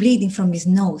starts bleeding from his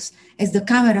nose as the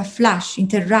camera flash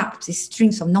interrupts his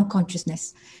streams of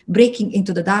non-consciousness, breaking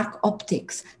into the dark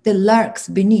optics that lurks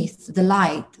beneath the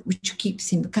light which keeps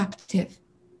him captive.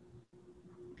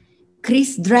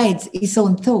 Chris dreads his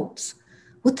own thoughts.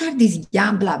 What are these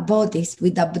young black bodies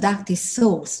with abducted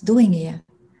souls doing here?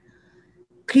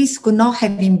 Chris could not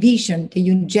have envisioned the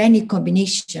eugenic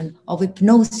combination of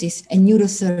hypnosis and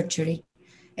neurosurgery,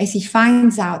 as he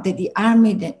finds out that the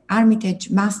Armitage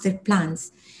master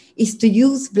plans is to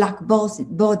use black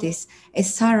bodies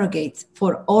as surrogates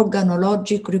for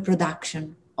organologic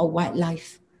reproduction of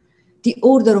wildlife. The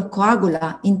Order of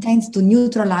Coagula intends to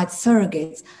neutralize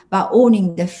surrogates by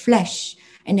owning their flesh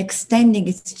and extending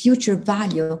its future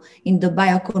value in the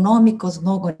bioeconomic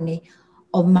cosmogony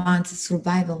of man's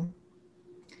survival.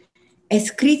 As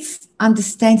Chris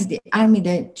understands the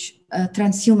Armitage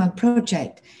transhuman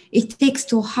project, it takes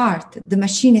to heart the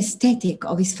machine aesthetic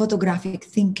of his photographic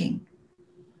thinking.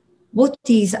 What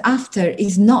he is after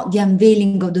is not the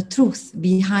unveiling of the truth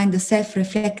behind the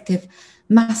self-reflective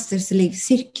master-slave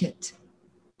circuit.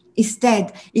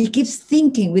 Instead, he keeps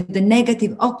thinking with the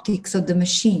negative optics of the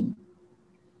machine.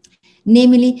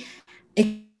 Namely,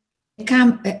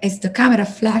 as the camera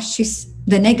flashes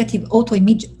the negative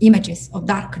auto-images of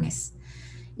darkness,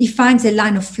 he finds a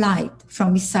line of flight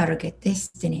from his surrogate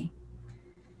destiny.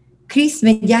 Chris'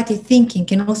 mediated thinking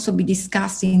can also be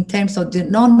discussed in terms of the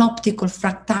non-optical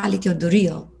fractality of the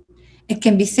real. It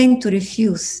can be sent to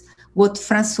refuse what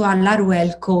Francois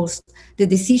Laruelle calls the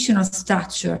decisional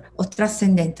structure of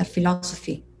transcendental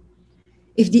philosophy.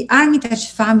 If the Armitage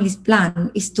family's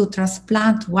plan is to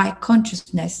transplant white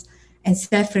consciousness and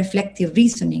self-reflective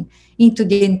reasoning into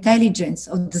the intelligence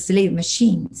of the slave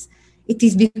machines, it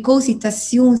is because it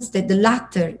assumes that the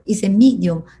latter is a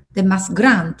medium that must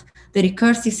grant the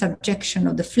recursive subjection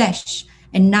of the flesh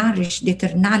and nourish the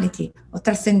eternality of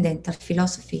transcendental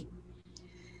philosophy.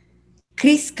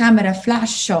 Chris' camera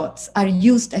flash shots are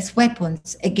used as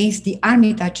weapons against the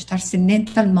Armitage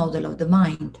transcendental model of the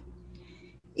mind.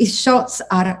 His shots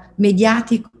are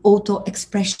mediatic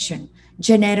auto-expression,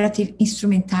 generative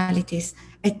instrumentalities,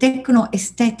 a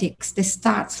techno-aesthetics that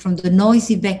starts from the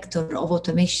noisy vector of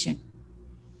automation.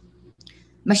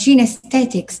 Machine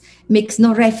aesthetics makes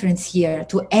no reference here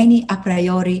to any a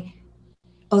priori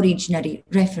originary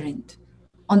referent.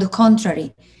 On the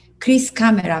contrary, Chris'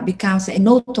 camera becomes an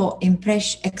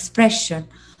auto-expression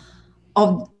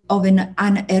of an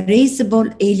unerasable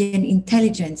alien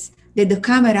intelligence that the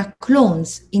camera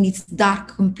clones in its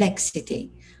dark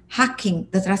complexity, hacking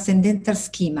the transcendental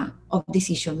schema of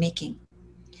decision-making.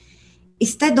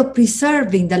 Instead of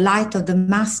preserving the light of the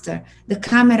master, the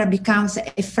camera becomes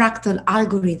a fractal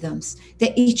algorithms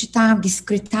that each time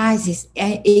discretizes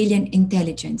alien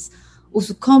intelligence,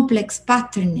 whose complex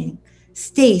patterning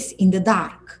stays in the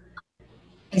dark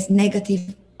as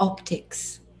negative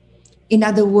optics. In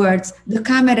other words, the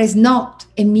camera is not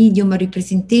a medium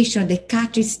representation that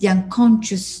catches the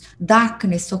unconscious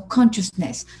darkness of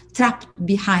consciousness trapped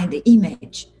behind the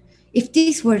image. If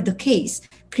this were the case,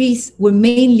 Chris would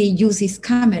mainly use his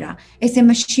camera as a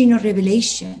machine of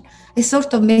revelation, a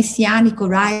sort of messianic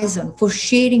horizon for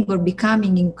sharing or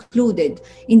becoming included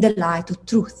in the light of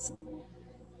truth.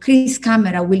 Chris'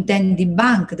 camera will then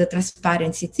debunk the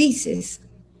transparency thesis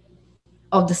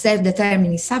of the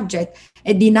self-determining subject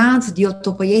and denounce the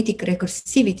autopoietic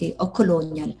recursivity of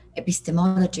colonial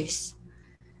epistemologies.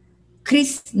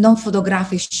 Chris'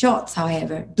 non-photographic shots,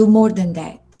 however, do more than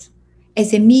that.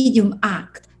 As a medium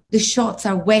act, the shots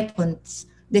are weapons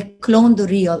that clone the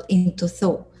real into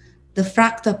thought, the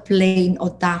fractal plane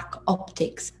of dark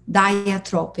optics,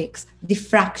 diatropics,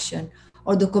 diffraction,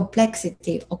 or the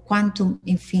complexity of quantum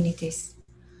infinities.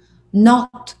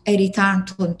 Not a return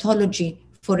to ontology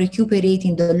for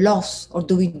recuperating the loss or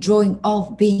the withdrawing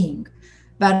of being,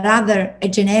 but rather a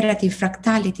generative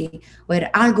fractality where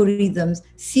algorithms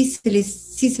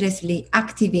ceaselessly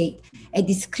activate a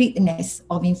discreteness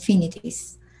of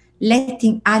infinities,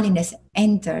 letting alienness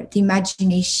enter the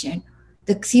imagination,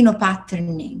 the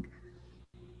xenopatterning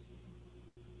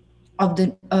of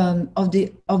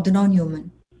the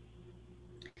non-human.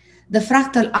 The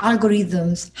fractal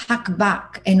algorithms hack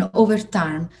back and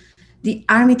overturn the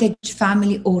Armitage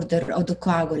family order of the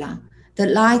coagula, the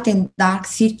light and dark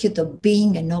circuit of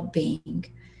being and not being.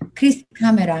 Chris'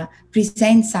 camera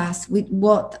presents us with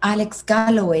what Alex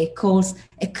Galloway calls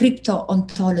a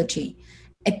crypto-ontology,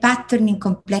 a patterning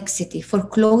complexity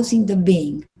foreclosing the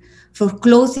being,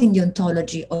 foreclosing the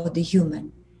ontology of the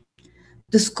human.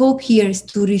 The scope here is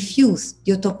to refuse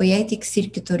the autopoietic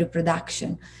circuit of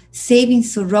reproduction, saving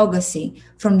surrogacy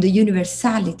from the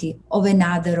universality of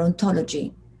another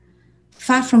ontology.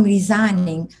 far from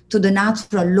resigning to the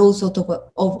natural laws of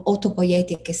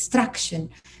autopoietic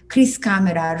extraction, Chris'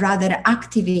 camera rather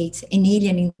activates an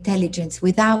alien intelligence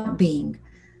without being,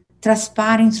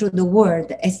 transpiring through the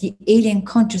world as the alien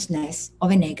consciousness of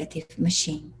a negative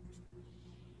machine.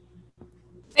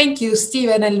 Thank you,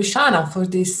 Stephen and Luciana, for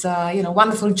this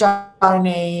wonderful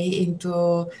journey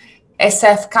into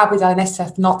SF capital and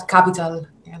SF not capital.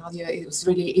 It was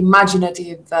really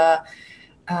imaginative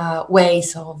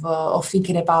ways of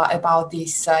thinking about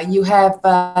this. You have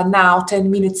now 10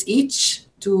 minutes each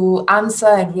to answer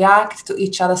and react to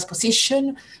each other's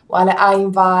position, while I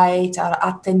invite our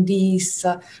attendees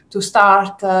to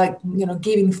start,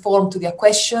 giving form to their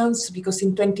questions, because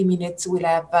in 20 minutes we'll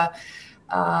have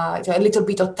a little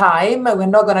bit of time. We're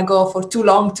not going to go for too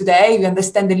long today. We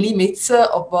understand the limits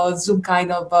of Zoom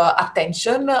kind of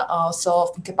attention.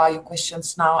 So think about your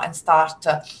questions now and start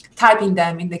typing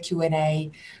them in the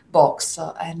Q&A box.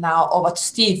 And now over to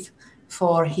Steve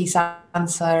for his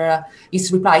answer, his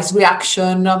reply, his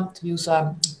reaction, to use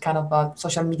kind of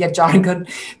social media jargon,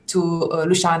 to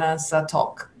Luciana's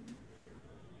talk.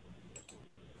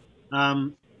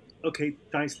 Okay,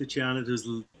 thanks, Luciana. There's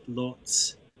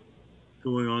lots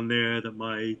going on there that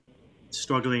my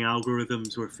struggling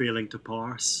algorithms were failing to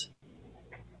parse.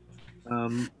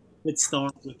 Let's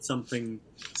start with something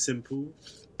simple,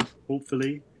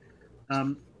 hopefully.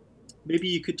 Maybe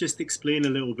you could just explain a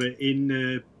little bit in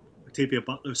the Octavia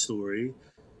Butler story,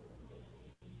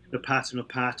 the pattern of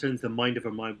patterns, the mind of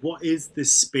her mind. What is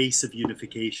this space of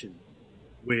unification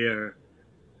where,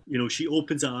 she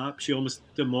opens it up, she almost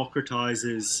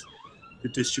democratizes the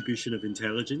distribution of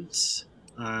intelligence.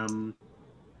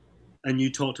 And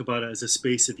you talked about it as a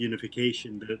space of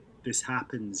unification that this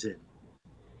happens in.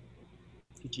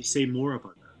 Could you say more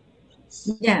about that?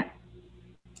 Yeah.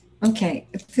 Okay.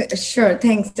 Sure.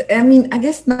 Thanks. I mean, I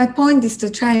guess my point is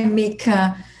to try and make,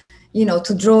 to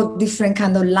draw different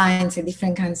kind of lines and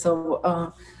different kinds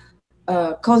of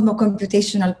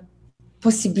cosmo-computational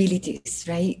possibilities,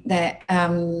 right? That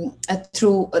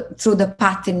through the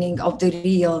patterning of the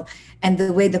real and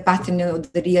the way the patterning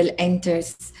of the real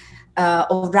enters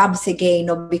or rubs again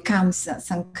or becomes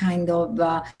some kind of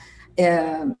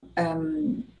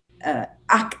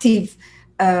active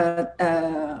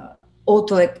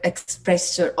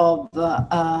auto-expressor of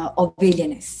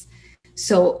alienness.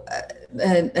 So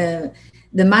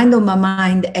the mind of my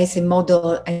mind as a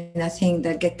model, and I think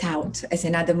that Get Out as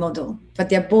another model, but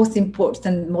they're both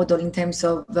important model in terms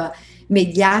of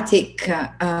mediatic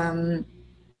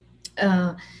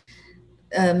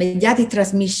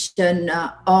transmission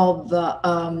of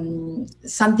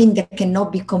something that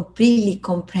cannot be completely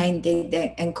comprehended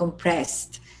and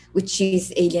compressed, which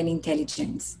is alien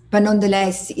intelligence. But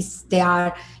nonetheless, they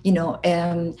are,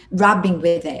 rubbing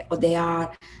with it, or they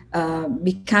are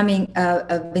becoming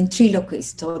a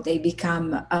ventriloquist, or they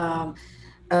become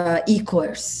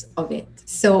echoers of it.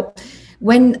 So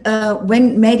when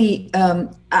Mary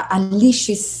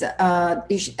unleashes a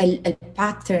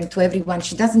pattern to everyone,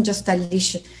 she doesn't just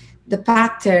unleash the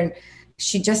pattern;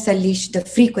 she just unleashes the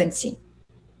frequency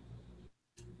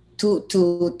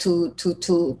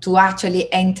to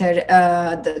actually enter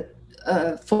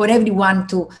for everyone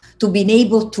to be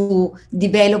able to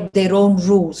develop their own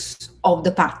rules of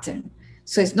the pattern.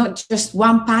 So it's not just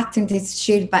one pattern that's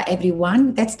shared by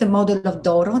everyone. That's the model of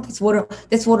Doro. That's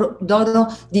what Doro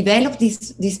developed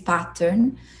this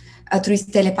pattern through his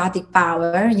telepathic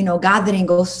power, gathering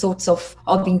all sorts of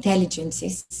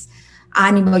intelligences,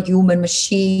 animal, human,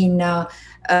 machine,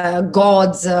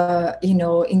 gods,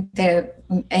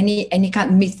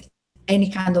 any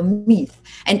kind of myth,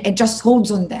 and it just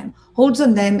holds on them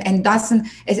and doesn't,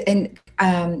 and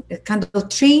kind of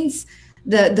trains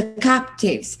the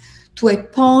captives to a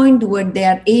point where they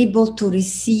are able to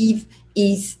receive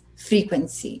his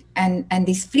frequency. And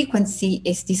this frequency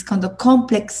is this kind of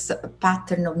complex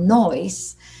pattern of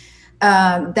noise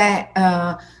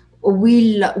that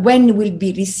when it will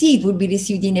be received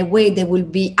in a way that will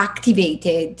be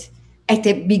activated at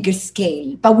a bigger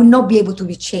scale, but will not be able to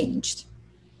be changed.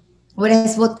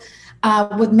 Whereas what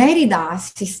Mary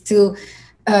does is to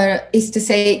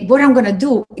say, what I'm going to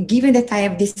do, given that I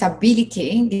have this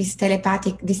ability, this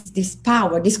telepathic, this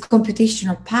power, this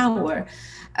computational power,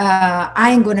 I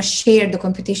am going to share the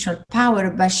computational power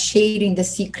by sharing the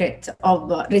secret of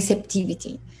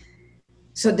receptivity.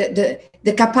 So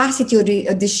the capacity or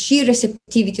the sheer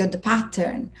receptivity of the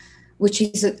pattern, which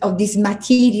is of this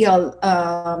material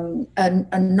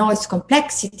noise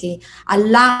complexity,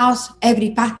 allows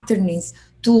every patternist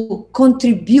to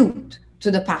contribute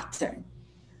to the pattern.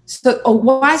 So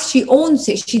while she owns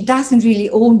it, she doesn't really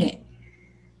own it.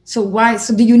 So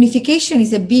the unification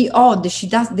is a bit odd.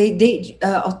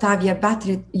 Ottavia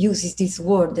Butler uses this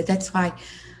word. That's why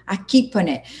I keep on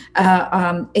it.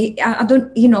 I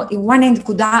don't, you know, in one end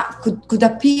could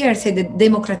appear, say, the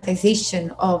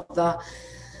democratization of the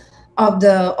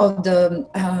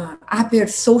upper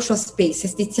social space,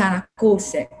 as Tiziana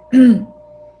calls it.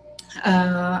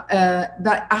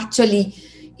 But actually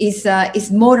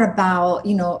is more about,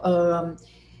 you know,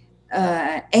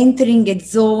 entering a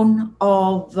zone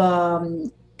of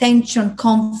tension,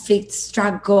 conflict,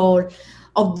 struggle,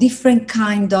 of different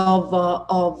kind of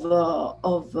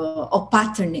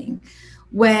patterning,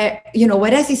 where, you know,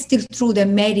 whereas it's still true that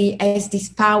Mary has this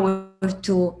power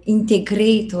to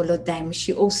integrate all of them,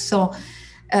 she also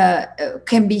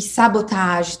can be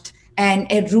sabotaged, and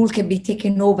a rule can be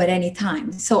taken over any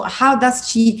time. So how does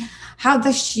she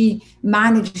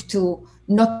manage to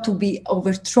not to be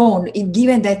overthrown,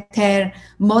 given that her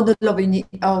model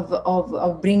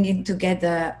of bringing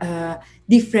together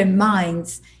different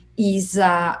minds is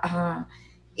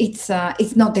it's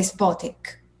not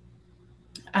despotic.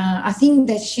 I think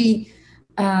that she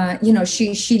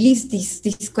leaves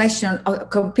this question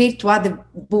compared to other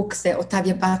books that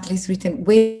Ottavia Butler has written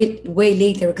way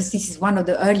later, because this is one of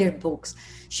the earlier books.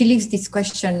 She leaves this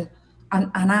question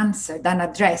unanswered,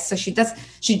 unaddressed. So she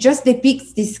just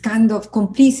depicts this kind of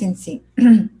complacency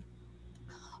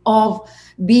of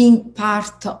being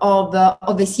part of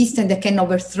a system that can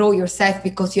overthrow yourself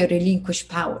because you relinquish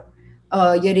power,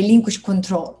 you relinquish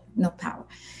control, not power.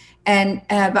 And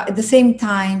but at the same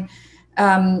time,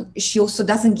 she also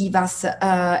doesn't give us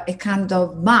a kind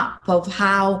of map of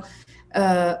how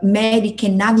Mary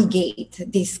can navigate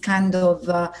this kind of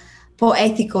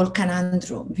poetical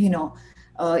conundrum,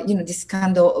 this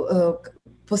kind of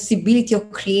possibility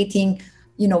of creating,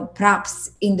 perhaps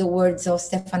in the words of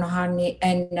Stefano Harney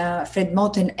and Fred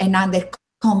Moten, another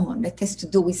common that has to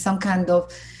do with some kind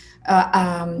of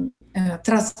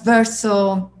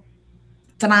transversal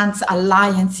trans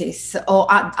alliances or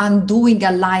undoing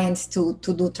alliance to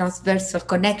do transversal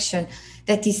connection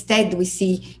that instead we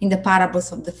see in the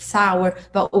parables of the sower,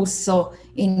 but also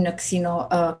in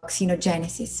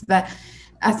xenogenesis. But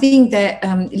I think that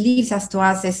leaves us to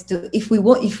us as to if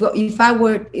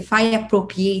I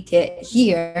appropriate it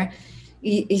here,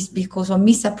 is because, or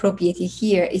misappropriate it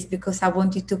here, is because I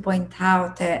wanted to point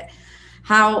out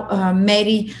how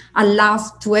Mary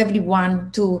allows to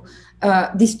everyone to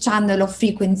this channel of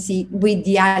frequency with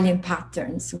the alien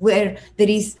patterns, where there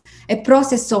is a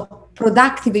process of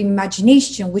productive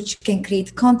imagination which can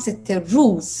create concept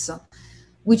rules,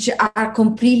 which are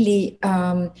completely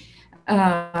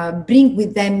bring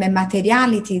with them a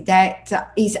materiality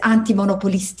that is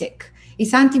anti-monopolistic.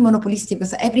 It's anti-monopolistic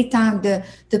because every time the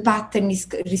pattern is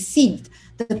received,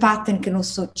 the pattern can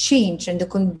also change, and the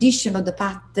condition of the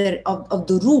pattern of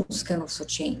the rules can also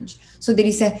change. So there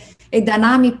is a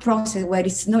dynamic process where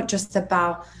it's not just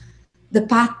about the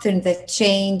pattern that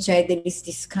change, there is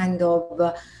this kind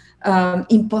of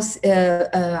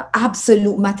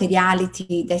absolute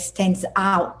materiality that stands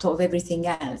out of everything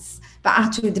else. But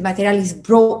actually the material is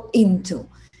brought into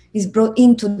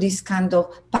this kind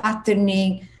of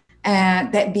patterning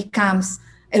that becomes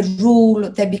a rule,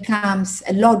 that becomes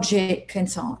a logic,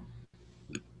 and so on.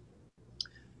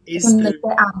 Is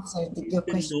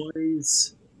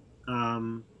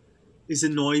the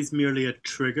noise merely a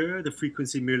trigger, the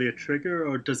frequency merely a trigger,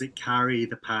 or does it carry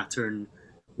the pattern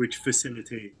which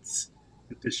facilitates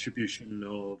the distribution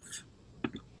of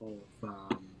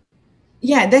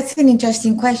Yeah, that's an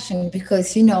interesting question,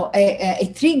 because,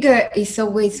 a trigger is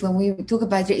always, when we talk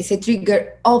about it, it's a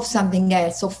trigger of something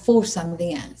else or for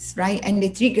something else, right? And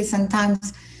the trigger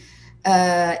sometimes,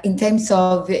 in terms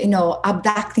of,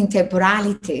 abducting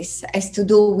temporalities, has to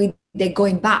do with the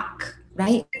going back,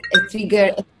 right? A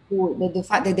trigger, the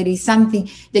fact that there is something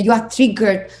that you are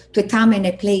triggered to a time and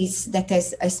a place that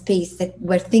has a space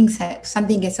where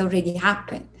something has already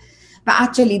happened. But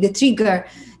actually the trigger,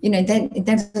 in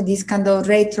terms of this kind of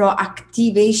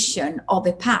retroactivation of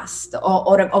a past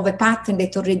or of a pattern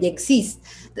that already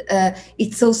exists,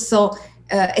 it's also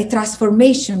a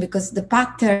transformation, because the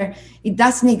pattern, it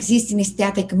doesn't exist in a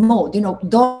static mode.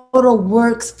 Doro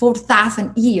works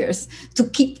 4,000 years to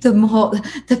keep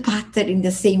the pattern in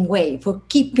the same way, for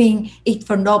keeping it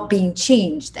from not being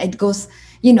changed. It goes,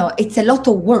 it's a lot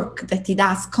of work that it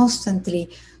does constantly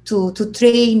to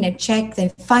train and check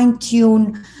and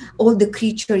fine-tune all the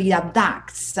creature it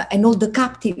abducts and all the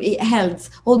captive it holds,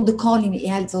 all the colony it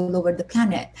holds all over the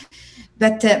planet.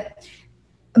 But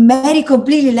Mary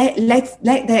completely let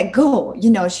that go.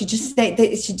 She just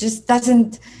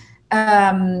doesn't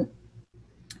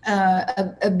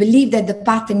believe that the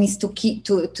pattern is to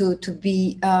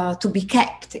be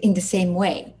kept in the same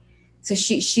way. So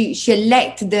she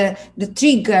let the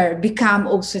trigger become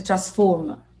also a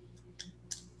transformer.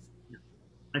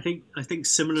 I think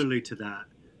similarly to that,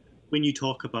 when you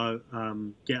talk about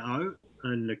Get Out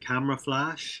and the camera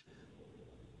flash,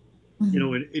 you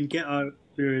know, in Get Out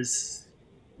there is,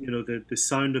 you know, the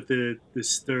sound of the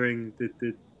stirring,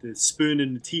 the spoon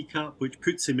in the teacup, which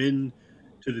puts him in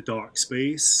to the dark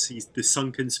space. He's the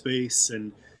sunken space,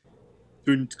 and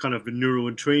through kind of a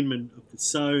neural entrainment of the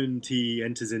sound, he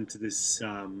enters into this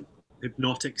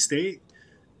hypnotic state.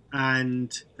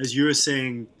 And as you were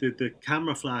saying, the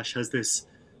camera flash has this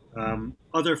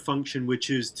other function, which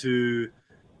is to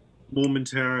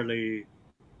momentarily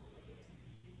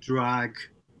drag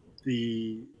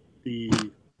the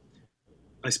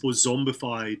I suppose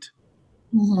zombified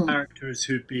characters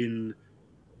who've been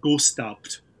ghost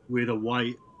stabbed with a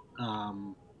white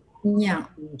the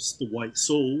white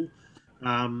soul.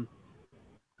 I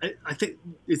think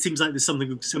it seems like there's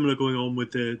something similar going on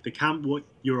with the what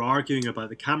you're arguing about,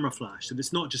 the camera flash. And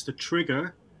it's not just a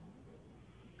trigger.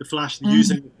 The flash,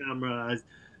 using the camera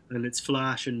and its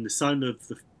flash and the sound of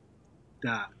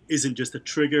that isn't just a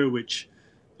trigger which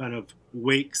kind of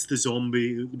wakes the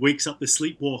zombie, wakes up the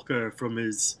sleepwalker from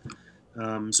his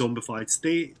zombified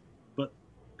state. But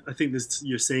I think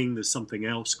you're saying there's something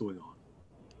else going on.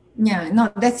 Yeah, no,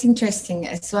 that's interesting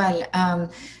as well,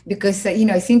 because you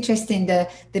know, it's interesting the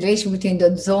relation between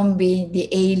the zombie, the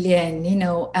alien, you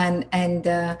know, and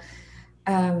the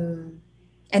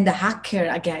hacker,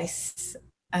 I guess,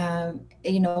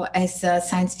 you know, as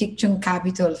science fiction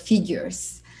capital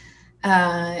figures,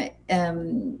 and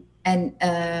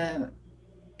I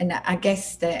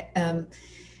guess that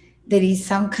there is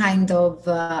some kind of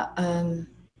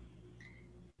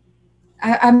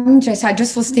I'm interested. I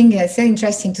just was thinking it's very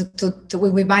interesting to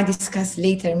we might discuss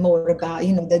later more about,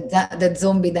 you know, the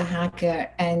zombie, the hacker,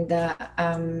 and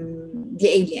the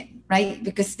alien, right?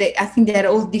 Because I think they're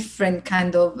all different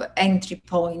kind of entry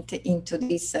point into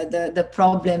this the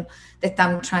problem that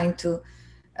I'm trying to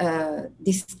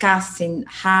discuss in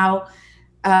how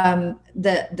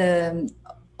the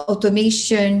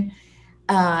automation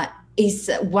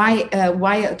is why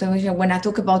automation, when I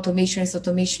talk about automation, is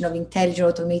automation of intelligent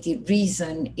automated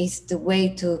reason, is the way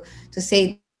to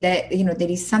say that, you know, there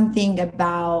is something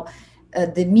about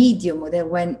the medium, or that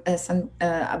when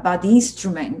about the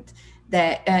instrument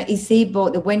that is able,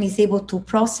 when it's able to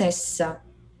process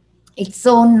its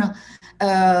own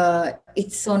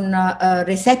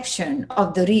reception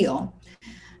of the real,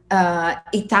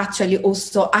 it actually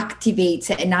also activates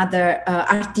another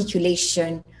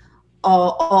articulation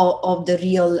of the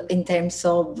real, in terms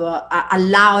of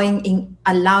allowing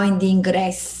the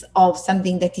ingress of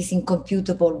something that is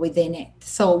incomputable within it.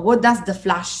 So what does the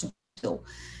flash do?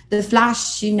 The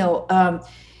flash, you know,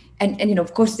 and you know,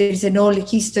 of course, there is an whole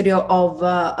history of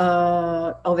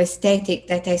aesthetic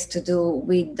that has to do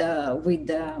with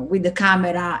the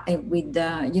camera and with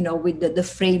the, you know, with the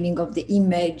framing of the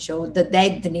image, or the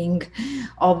deadening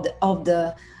of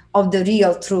the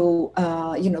real through,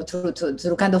 you know,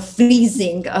 through kind of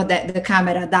freezing that the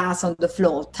camera does on the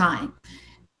flow of time.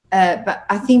 But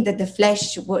I think that the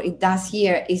flash, what it does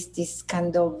here is this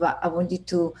kind of, I wanted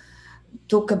to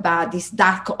talk about this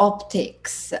dark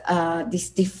optics, this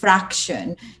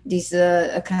diffraction, this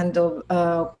kind of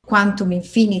quantum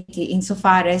infinity,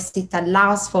 insofar as it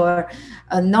allows for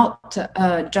not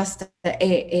just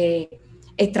a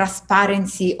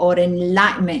transparency or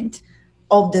enlightenment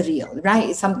of the real,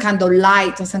 right? Some kind of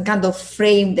light or some kind of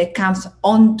frame that comes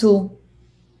onto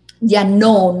the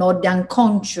unknown or the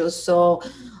unconscious or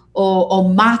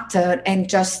matter, and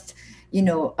just, you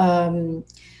know,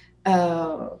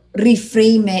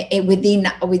 reframe it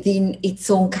within its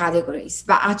own categories.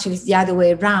 But actually it's the other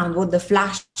way around. What the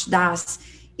flash does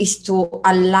is to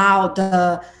allow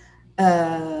the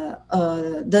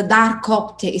dark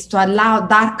optic, is to allow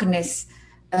darkness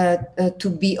to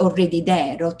be already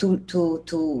there, or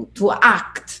to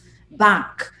act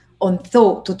back on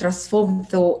thought, to transform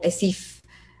thought, as if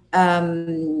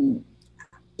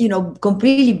you know,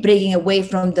 completely breaking away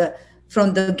from the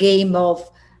game of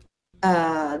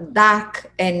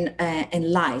dark and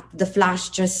light. The flash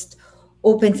just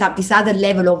opens up this other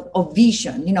level of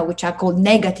vision, you know, which I call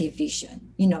negative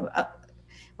vision. You know,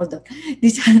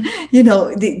 this, you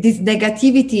know, this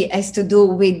negativity has to do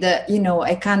with, you know,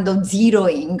 a kind of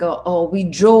zeroing or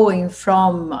withdrawing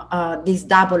from this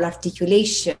double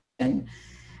articulation, and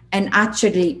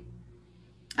actually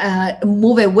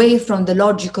move away from the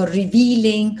logical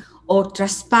revealing or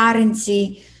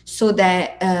transparency, so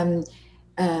that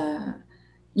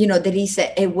there is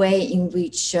a way in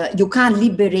which you can't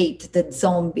liberate the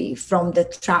zombie from the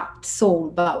trapped soul,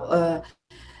 but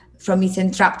from its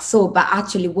entrapped soul. But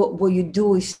actually, what you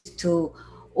do is to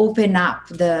open up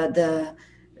another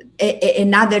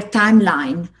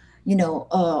timeline,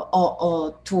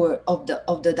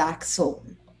 of the dark soul,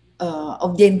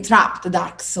 of the entrapped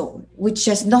dark soul, which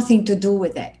has nothing to do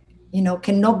with it.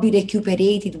 Cannot be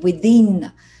recuperated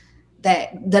within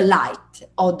the light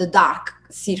or the dark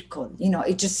circle.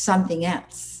 It's just something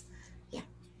else. Yeah.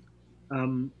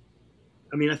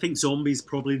 I think zombie's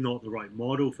probably not the right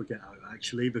model for Get Out,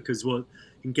 actually, because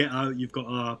in Get Out you've got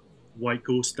a white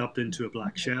ghost dubbed into a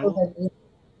black shell,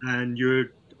 and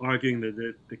you're arguing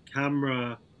that the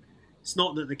camera, it's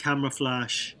not that the camera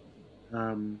flash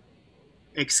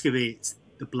excavates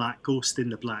the black ghost in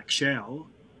the black shell,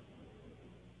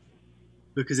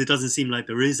 because it doesn't seem like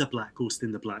there is a black ghost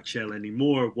in the black shell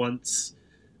anymore once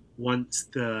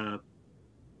the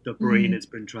brain has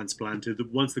been transplanted,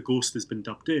 once the ghost has been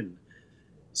dubbed in.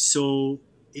 So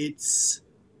it's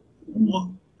what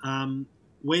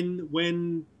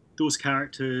when those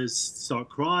characters start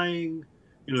crying,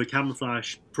 the camera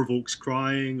flash provokes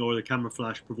crying, or the camera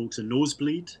flash provokes a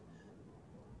nosebleed.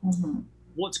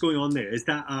 What's going on there? Is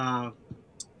that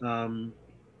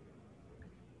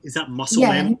muscle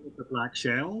memory of the black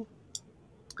shell?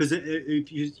 Because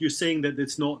you're saying that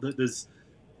it's not that there's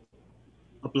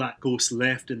a black ghost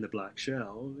left in the black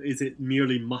shell. Is it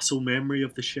merely muscle memory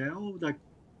of the shell?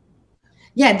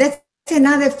 That's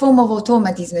another form of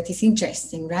automatism that is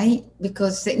interesting, right?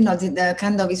 Because the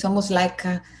kind of, it's almost like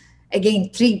again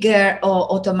trigger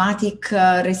or automatic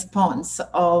response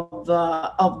of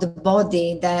the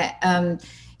body that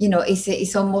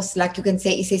it's almost like, you can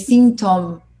say it's a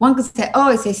symptom. One could say,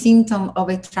 it's a symptom of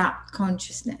a trapped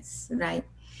consciousness, right?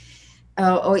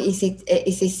 Or is it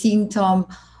a symptom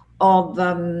of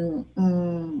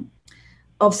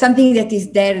something that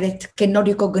is there that cannot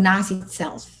recognize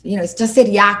itself? It's just a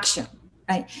reaction,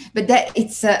 right? But that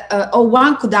it's or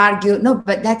one could argue, no,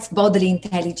 but that's bodily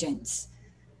intelligence.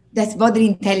 That's bodily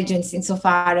intelligence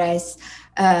insofar as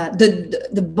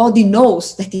the body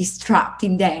knows that it's trapped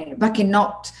in there, but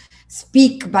cannot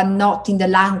speak, but not in the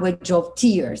language of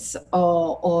tears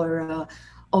or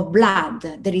of blood.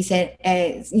 There is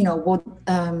what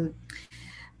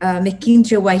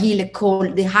McKinstry Wahile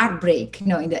called the heartbreak,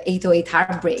 in the 808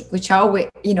 heartbreak, which I always,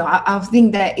 I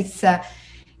think that it's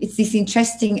this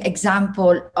interesting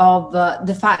example of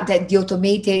the fact that the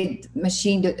automated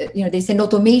machine, there's an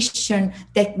automation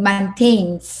that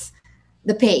maintains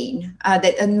the pain,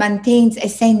 that maintains a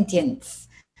sentience.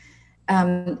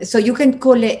 So you can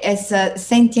call it as a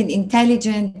sentient,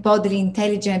 intelligent, bodily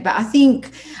intelligent, but I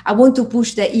think I want to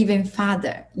push that even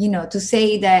further, to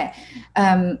say that,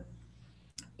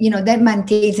 that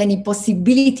maintains any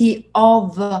possibility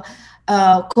of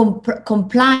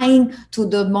complying to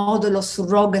the model of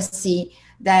surrogacy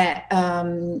that,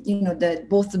 that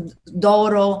both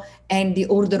Doro and the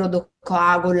Order of the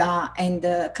Coagula and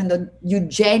the kind of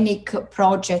eugenic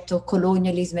project of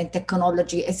colonialism and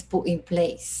technology has put in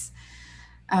place.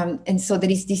 And so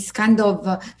there is this kind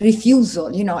of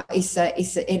refusal, it's a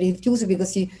refusal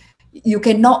because you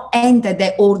cannot enter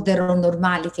the order of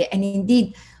normality. And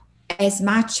indeed, as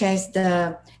much as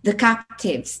the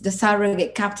captives, the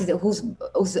surrogate captives whose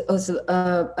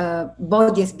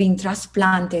body has been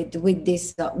transplanted with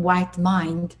this white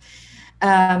mind,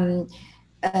 are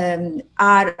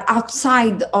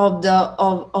outside of the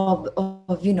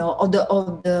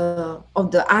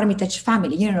Armitage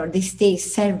family. They stay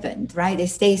servant, right? They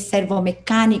stay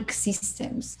servo-mechanic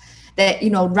systems that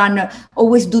run,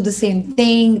 always do the same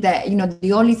thing. That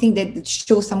the only thing that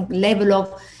shows some level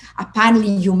of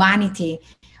apparently humanity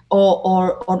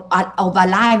or of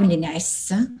liveliness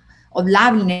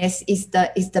is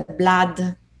the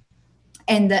blood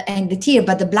and the tear.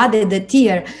 But the blood and the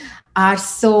tear are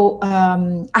so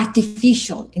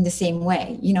artificial in the same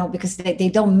way, because they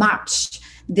don't match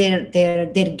their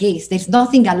gaze. There's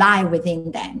nothing alive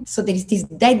within them. So there is this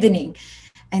deadening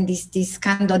and this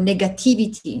kind of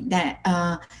negativity that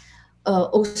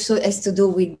also has to do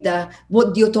with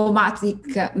what the automatic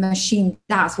machine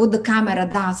does, what the camera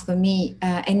does for me.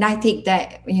 And I take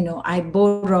that, I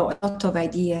borrow a lot of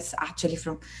ideas actually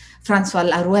from Francois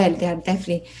Laruelle. They are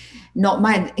definitely not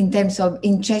mine in terms of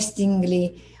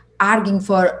interestingly arguing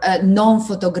for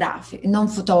non-photography,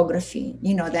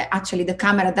 that actually the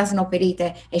camera doesn't operate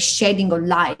a shedding of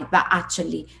light, but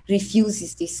actually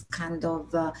refuses this kind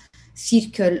of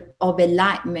circle of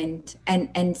enlightenment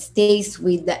and stays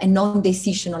with a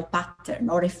non-decisional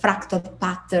pattern or a fractal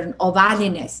pattern of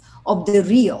alienness of the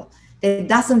real that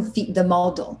doesn't fit the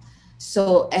model.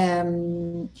 So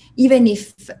even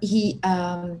if he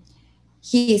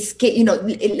escape,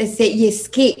 let's say he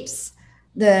escapes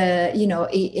the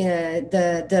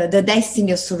the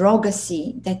destiny of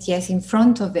surrogacy that he has in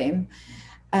front of him,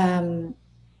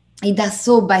 he does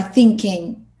so by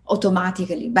thinking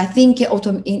automatically, by thinking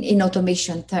in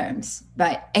automation terms,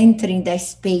 by entering that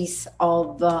space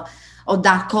of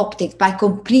dark optics, by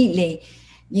completely,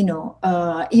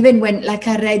 even when, like,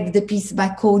 I read the piece by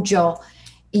Kojo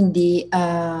in the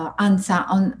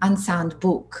Unsound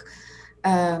book,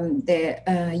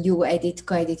 you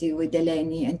co-edited with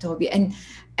Eleni and Toby, and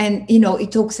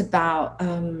it talks about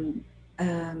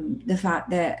the fact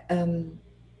that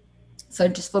so I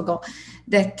just forgot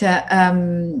that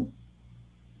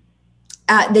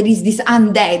there is this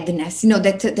undeadness,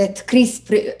 that Chris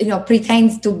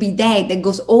pretends to be dead, that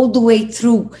goes all the way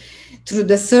through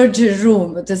the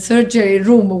surgery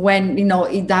room when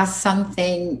he does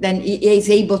something, then he is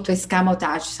able to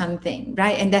escamotage something,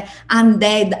 right? And the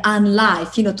undead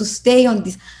unlife, to stay on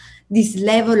this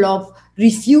level of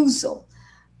refusal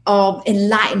of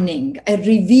enlightening and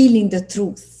revealing the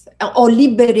truth, or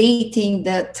liberating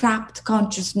the trapped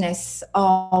consciousness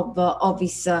of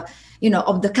his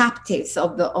of the captives,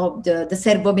 of the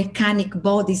servomechanic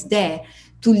bodies there,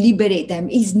 to liberate them.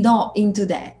 He's not into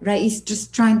that, right? He's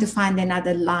just trying to find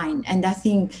another line. And I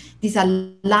think this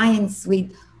alliance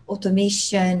with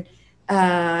automation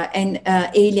and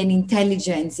alien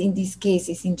intelligence in this case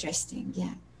is interesting.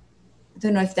 Yeah. I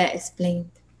don't know if that explained.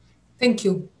 Thank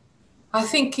you. I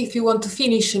think if you want to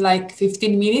finish in like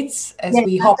 15 minutes, as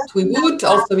we hoped we would,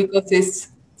 also because it's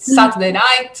Saturday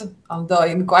night, although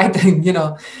in quite,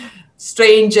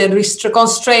 strange and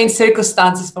constrained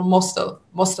circumstances for most of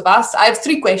us. I have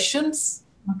 3 questions.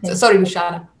 Okay. So, sorry,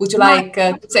 Luciana, would you like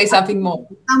to say something more?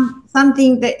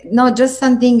 Just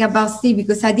something about Steve,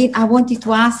 because I wanted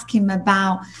to ask him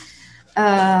about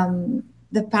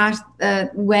the part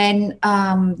when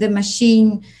the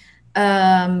machine,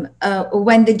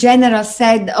 when the general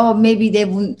said, "Oh, maybe they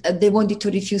wanted to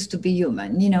refuse to be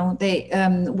human."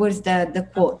 Where's the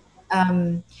quote?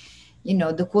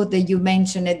 The quote that you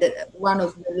mentioned at one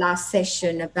of the last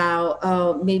session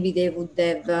about maybe they would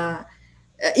have,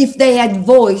 if they had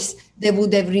voice, they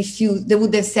would have refused. They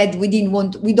would have said, we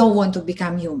don't want to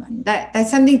become human.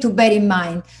 That's something to bear in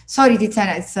mind. Sorry,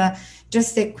 Tiziana, it's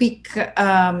just a quick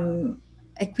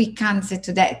answer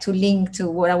to that, to link to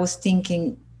what I was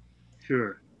thinking.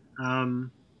 Sure.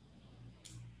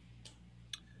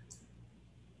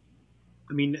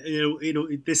 I mean,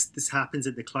 this happens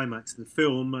at the climax of the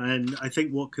film, and I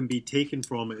think what can be taken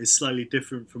from it is slightly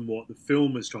different from what the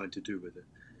film was trying to do with it.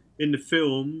 In the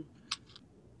film,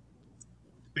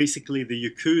 basically the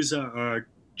Yakuza are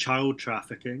child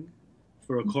trafficking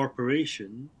for a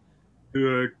corporation who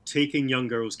are taking young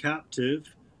girls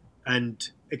captive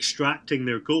and extracting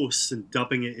their ghosts and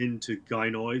dubbing it into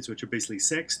gynoids, which are basically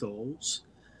sex dolls,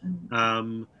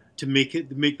 to make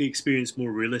the experience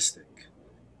more realistic.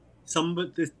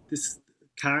 This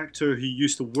character who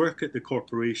used to work at the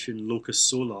corporation Locus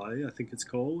Soli, I think it's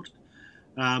called,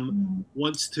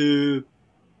 wants to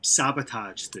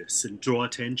sabotage this and draw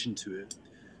attention to it.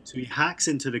 So he hacks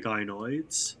into the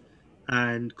gynoids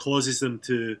and causes them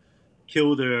to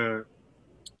kill their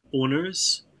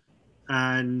owners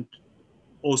and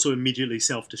also immediately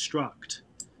self-destruct.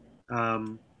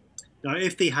 Now,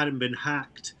 if they hadn't been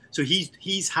hacked, so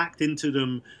he's hacked into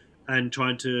them and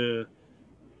trying to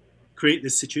create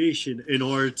this situation in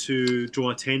order to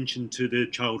draw attention to the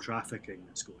child trafficking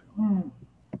that's going on.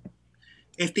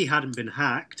 If they hadn't been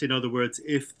hacked, in other words,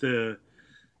 if the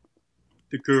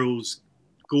girls'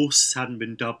 ghosts hadn't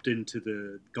been dubbed into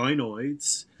the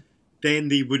gynoids, then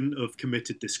they wouldn't have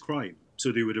committed this crime.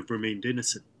 So they would have remained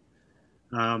innocent.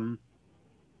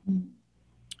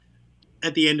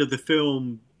 At the end of the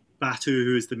film, Batu,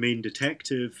 who is the main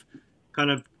detective,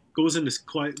 kind of goes in this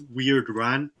quite weird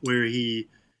rant where he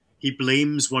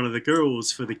blames one of the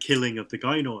girls for the killing of the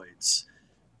gynoids.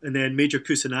 And then Major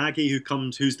Kusanagi,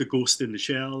 who's the ghost in the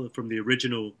shell from the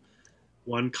original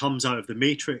one, comes out of the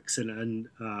Matrix and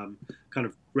kind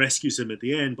of rescues him at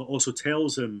the end, but also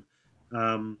tells him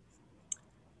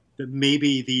that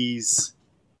maybe these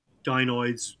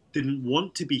gynoids didn't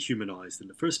want to be humanized in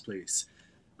the first place.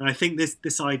 And I think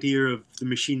this idea of the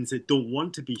machines that don't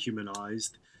want to be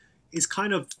humanized is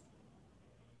kind of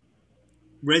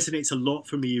resonates a lot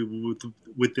for me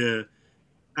with the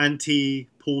anti,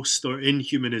 post, or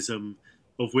inhumanism,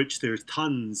 of which there's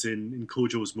tons in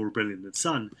Kojo's More Brilliant Than the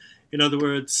Sun. In other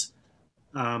words,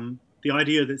 the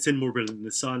idea that's in More Brilliant Than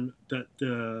the Sun, that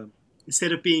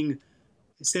instead of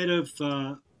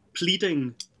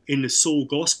pleading in the soul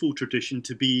gospel tradition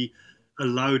to be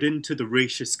allowed into the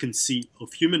racist conceit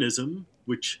of humanism,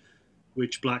 which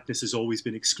blackness has always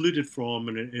been excluded from,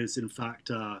 and it is in fact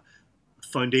a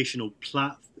foundational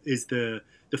is the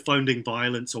founding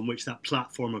violence on which that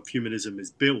platform of humanism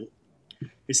is built.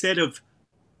 Instead of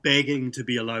begging to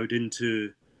be allowed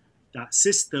into that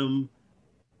system,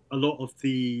 a lot of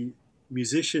the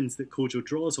musicians that Kojo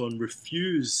draws on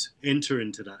refuse entry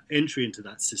into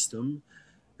that system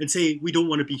and say, we don't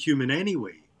want to be human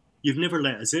anyway. You've never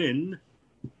let us in.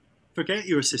 Forget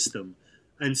your system.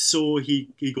 And so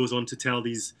he goes on to tell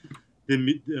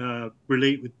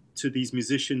relate to these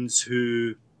musicians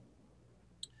who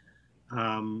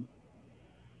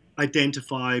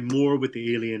identify more with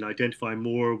the alien, identify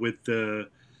more with the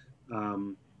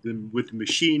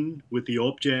machine, with the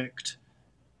object,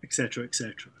 etc.,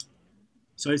 etc.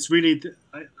 So it's really,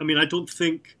 I mean, I don't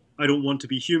want to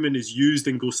be human is used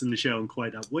in Ghost in the Shell in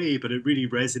quite that way, but it really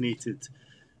resonated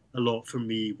a lot for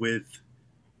me with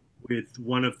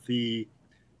one of the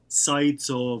sides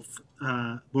of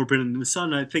More Brilliant Than the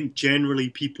Sun. I think generally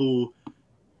people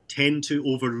tend to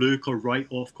overlook or write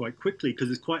off quite quickly because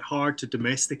it's quite hard to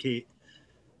domesticate,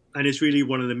 and it's really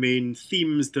one of the main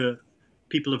themes that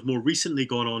people have more recently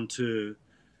gone on to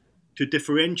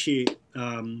differentiate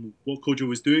what Kojo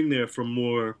was doing there from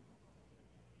more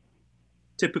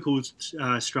typical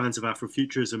strands of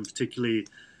Afrofuturism, particularly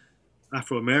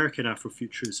Afro-American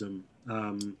Afrofuturism.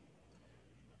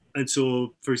 And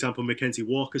so, for example, Mackenzie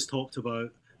Walk has talked about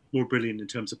More Brilliant in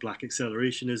terms of Black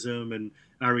accelerationism, and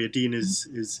Audint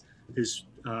is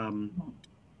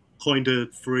coined a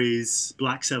phrase,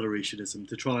 Black accelerationism,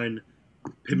 to try and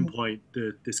pinpoint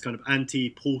this kind of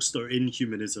anti-post or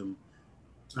inhumanism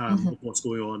of what's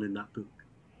going on in that book.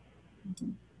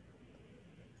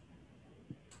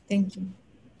 Thank you.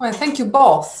 Well, thank you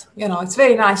both. You know, it's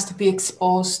very nice to be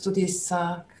exposed to these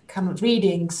kind of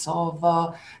readings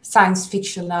of science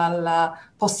fictional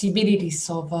possibilities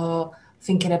of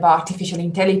thinking about artificial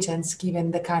intelligence,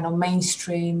 given the kind of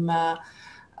mainstream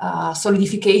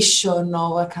solidification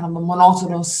of a kind of a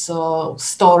monotonous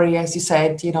story, as you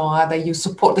said, you know, either you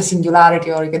support the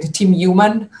singularity or you get the team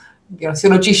human, you know,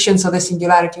 theologians of the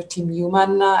singularity or team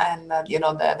human, and, you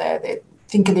know, they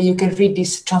think that you can read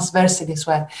this transversely as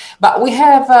well. But we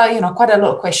have, you know, quite a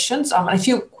lot of questions, a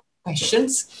few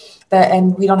questions,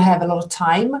 and we don't have a lot of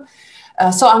time.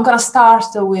 So I'm going to start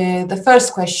with the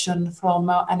first question from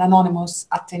an anonymous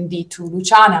attendee to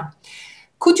Luciana.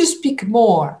 Could you speak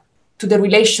more to the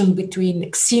relation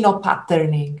between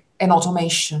xenopatterning and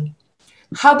automation?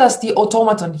 How does the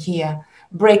automaton here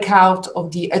break out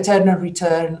of the eternal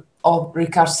return of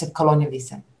recursive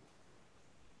colonialism?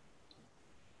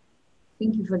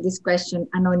 Thank you for this question,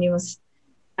 Anonymous.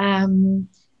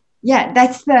 Yeah,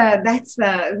 that's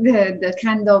the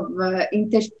kind of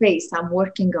interface I'm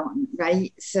working on,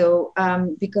 right? So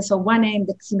because on one end,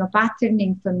 the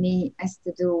xenopatterning for me has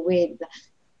to do with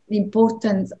the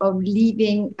importance of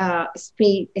leaving a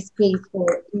space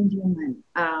for inhuman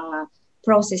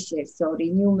processes or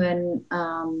inhuman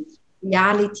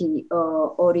reality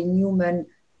or inhuman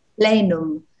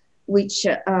plenum, which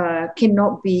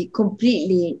cannot be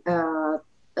completely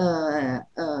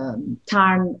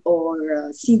turned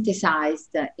or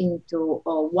synthesized into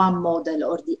one model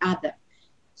or the other.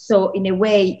 So in a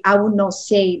way, I would not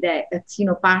say that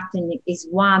xenopatterning is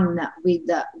one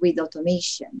with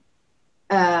automation,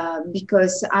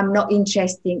 because I'm not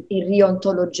interested in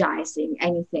re-ontologizing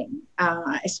anything,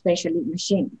 especially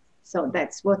machines. So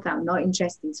that's what I'm not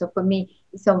interested in. So for me,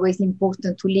 it's always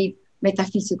important to leave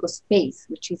metaphysical space,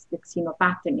 which is the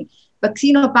xenopatterning. But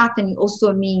xenopatterning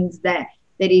also means that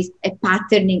there is a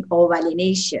patterning of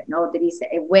alienation, or there is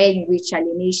a way in which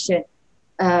alienation,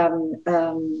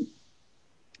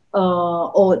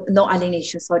 or no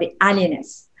alienation, sorry,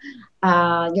 alienness, you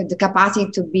know, the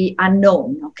capacity to be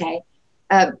unknown, okay?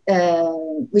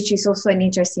 Which is also an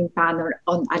interesting panel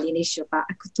on alienation, but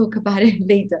I could talk about it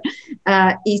later.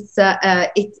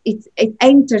 It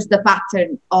enters the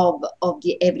pattern of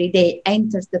the everyday,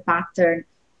 enters the pattern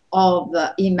of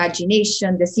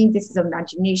imagination, the synthesis of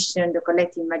imagination, the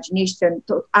collective imagination,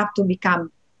 up to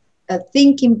become a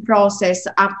thinking process,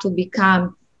 up to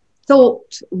become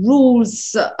thought,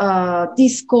 rules,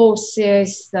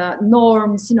 discourses,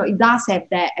 norms. You know, it does have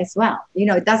that as well. You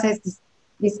know, it does have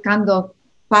this kind of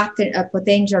pattern,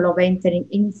 potential of entering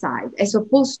inside, as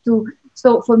opposed to,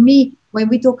 so for me, when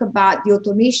we talk about the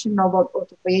automation of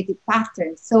autopoietic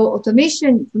patterns, so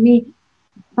automation for me,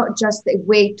 not just a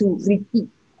way to repeat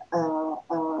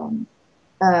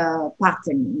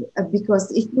patterning,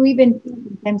 because if you even think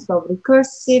in terms of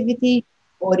recursivity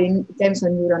or in terms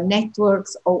of neural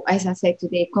networks, or as I said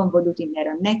today, convoluted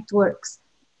neural networks,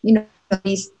 you know,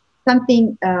 these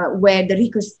something where the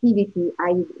recursivity,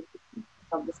 I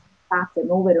of the same pattern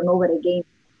over and over again,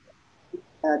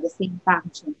 the same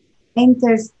function,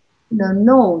 enters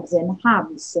nodes and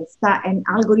hubs and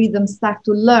algorithms start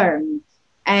to learn.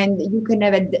 And you can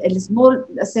have a small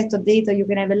set of data, you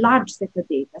can have a large set of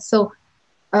data. So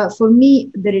for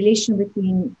me, the relation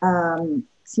between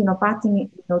xenopatterning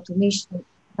and automation,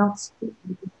 not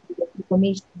strictly the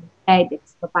automation and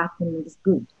xenopatterning is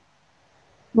good.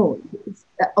 No, it's,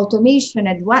 automation,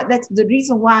 and that's the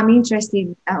reason why I'm interested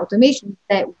in automation, is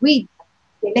that with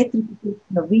the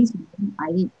electrification of reasoning,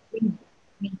 i.e. with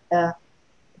the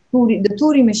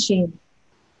Turing machine,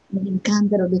 the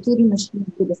encounter of the Turing machine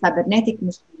with the cybernetic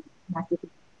machine, artificial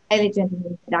intelligence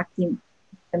and interacting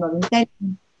system of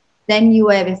intelligence, then you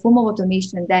have a form of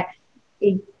automation that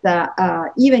it's,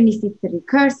 even if it's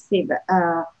recursive,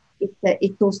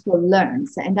 it also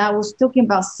learns. And I was talking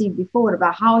about Steve before,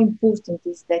 about how important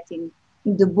is that in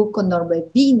the book on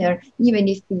Norbert Wiener, even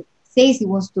if he says he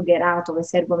wants to get out of a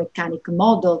servomechanic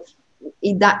model,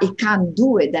 it can't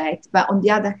do that. But on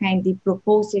the other hand, he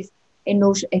proposes a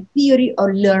notion, a theory of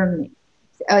learning.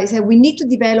 He said we need to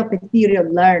develop a theory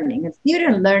of learning. And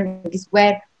theory of learning is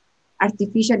where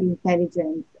artificial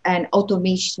intelligence and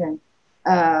automation,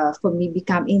 for me,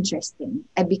 become interesting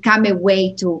and become a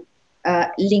way to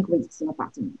link with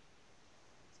xenopatterning.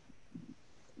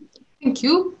 Thank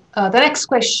you. The next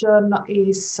question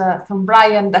is from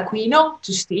Brian D'Aquino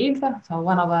to Steve, so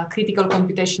one of our Critical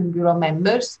Computation Bureau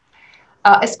members.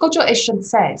 As Kojo Eshen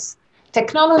says,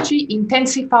 technology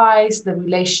intensifies the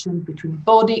relation between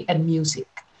body and music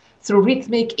through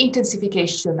rhythmic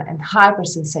intensification and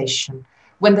hypersensation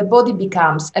when the body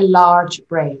becomes a large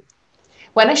brain.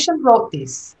 When Eshen wrote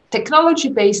this,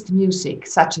 technology-based music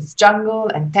such as jungle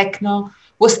and techno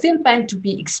was still meant to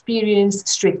be experienced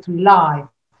strictly live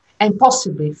and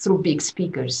possibly through big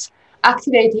speakers,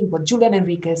 activating what Julian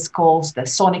Enriquez calls the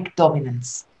sonic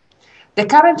dominance. The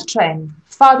current trend,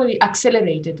 further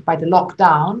accelerated by the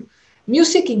lockdown,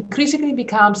 music increasingly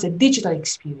becomes a digital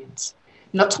experience,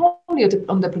 not only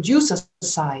on the producer's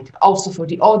side, but also for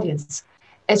the audience,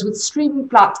 as with streaming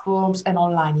platforms and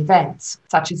online events,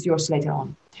 such as yours later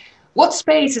on. What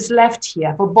space is left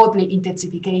here for bodily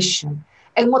intensification,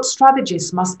 and what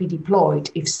strategies must be deployed,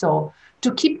 if so,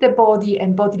 to keep the body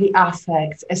and bodily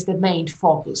affects as the main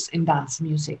focus in dance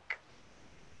music?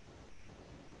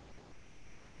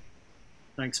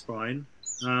 Thanks, Brian.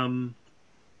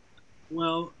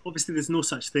 Well, obviously there's no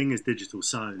such thing as digital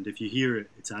sound. If you hear it,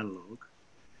 it's analog.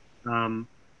 And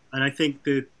I think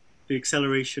the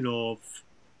acceleration of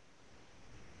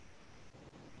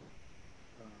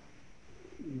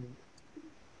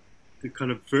the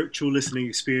kind of virtual listening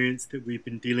experience that we've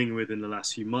been dealing with in the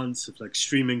last few months, of like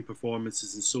streaming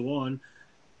performances and so on,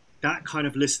 that kind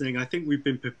of listening, I think we've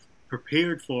been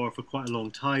prepared for quite a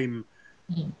long time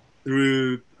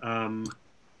through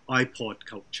iPod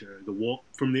culture,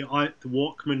 from the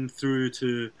Walkman through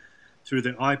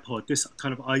the iPod, this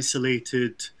kind of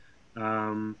isolated,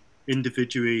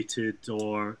 individuated,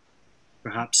 or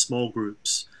perhaps small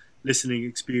groups listening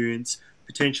experience,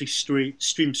 potentially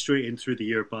streamed straight in through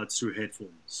the earbuds, through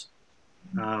headphones.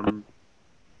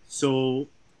 So,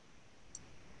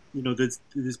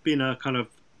 there's been a kind of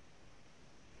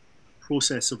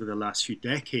process over the last few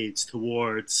decades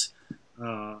towards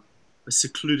a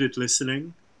secluded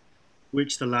listening,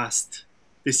 which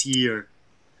this year,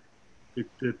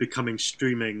 the becoming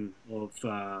streaming of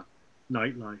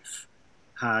nightlife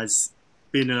has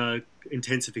been a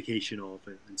intensification of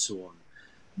it, and so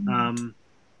on.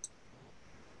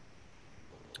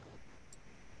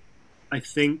 I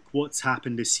think what's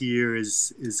happened this year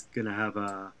is going to have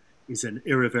an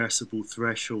irreversible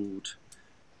threshold.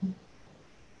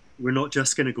 We're not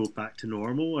just going to go back to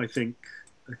normal. I think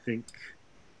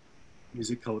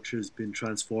music culture has been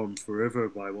transformed forever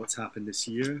by what's happened this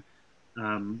year,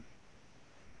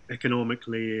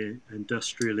 economically,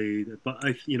 industrially. But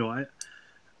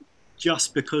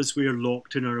just because we're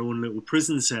locked in our own little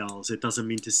prison cells, it doesn't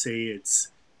mean to say it's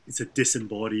a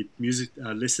disembodied music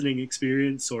listening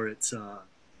experience, or it's I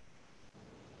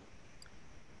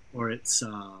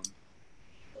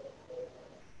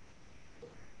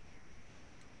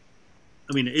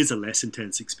mean, it is a less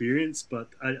intense experience, but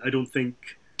I don't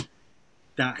think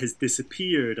that has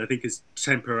disappeared. I think it's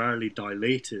temporarily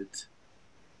dilated,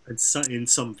 and in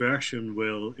some version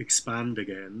will expand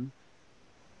again.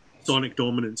 Sonic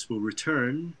dominance will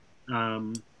return.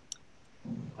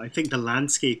 I think the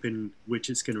landscape in which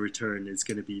it's going to return is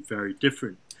going to be very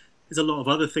different. There's a lot of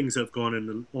other things that have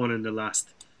gone on in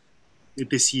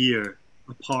this year,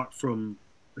 apart from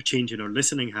a change in our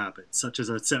listening habits, such as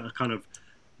a kind of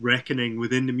reckoning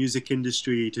within the music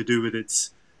industry to do with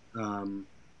its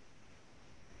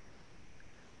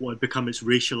what had become its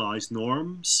racialized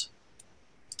norms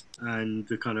and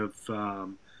the kind of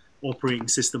operating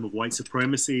system of white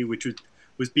supremacy, which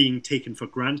was being taken for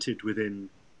granted within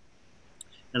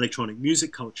electronic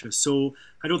music culture. So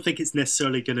I don't think it's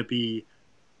necessarily going to be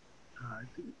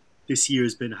this year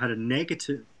has had a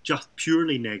negative, just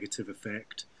purely negative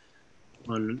effect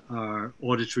on our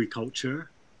auditory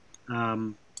culture.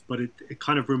 But it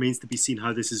kind of remains to be seen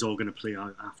how this is all going to play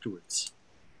out afterwards.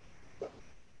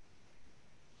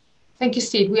 Thank you,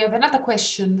 Steve. We have another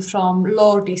question from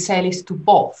Lordi Celis to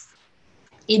both.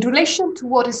 In relation to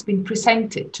what has been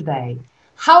presented today,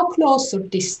 how close or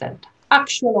distant,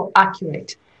 actual or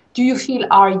accurate, do you feel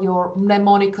are your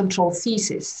mnemonic control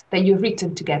thesis that you've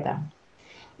written together?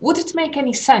 Would it make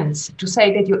any sense to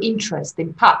say that your interest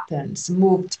in patterns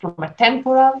moved from a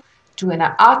temporal to an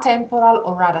atemporal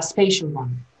or rather spatial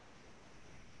one?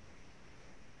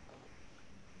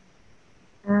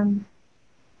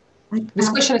 This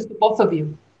question is to both of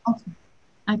you. Okay,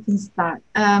 I can start.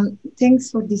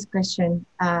 Thanks for this question,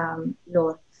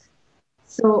 Laura.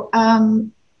 So,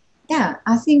 yeah,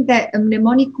 I think that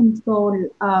mnemonic control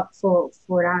for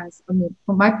us, I mean,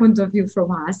 from my point of view,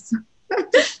 from us,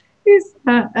 was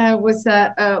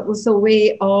a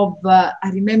way of. I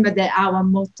remember that our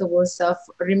motto was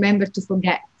 "Remember to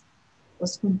forget."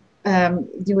 Was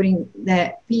during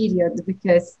that period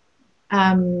because.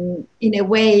 In a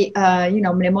way,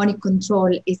 mnemonic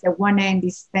control is at one end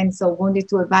this sense of wanting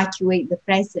to evacuate the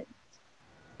present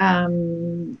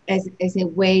as a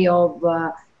way of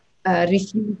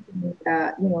refusing,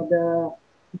 the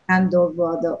kind of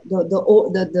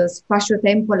the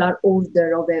spatio-temporal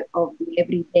order of the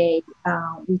everyday,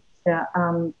 which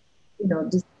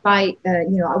despite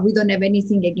we don't have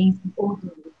anything against the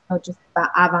ordinary. Not just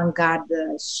about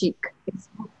avant-garde chic.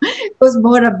 It was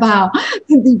more about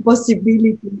the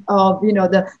possibility of,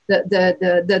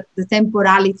 the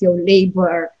temporality of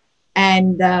labor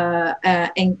and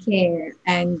care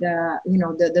and,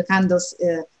 the kind of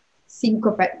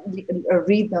syncopated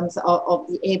rhythms of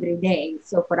the everyday.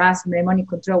 So for us, mnemonic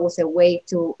control was a way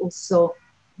to also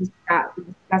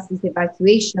discuss this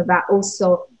evacuation, but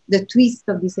also the twist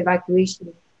of this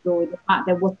evacuation through the fact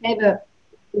that whatever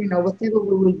we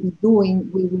will be doing,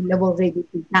 we will have already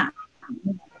be done.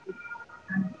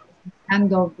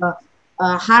 Kind of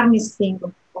harnessing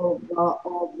of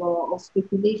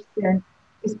speculation,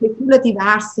 speculative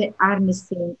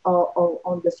harnessing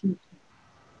on the future.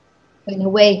 So in a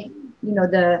way,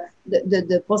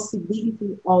 the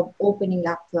possibility of opening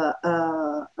up the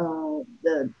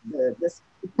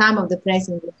time of the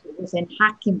present was an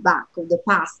hacking back of the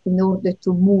past in order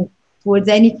to move towards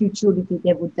any futurity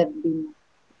that would have been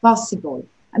possible.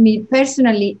 I mean,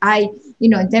 personally,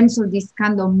 in terms of this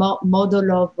kind of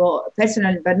model of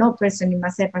personal, but not personally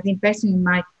myself, I think personally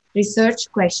my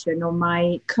research question or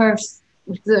my curse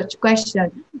research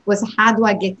question was how do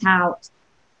I get out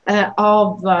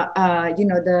of,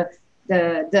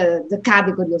 the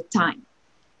category of time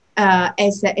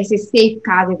as a safe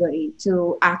category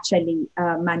to actually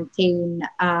maintain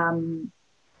a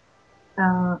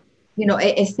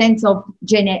sense of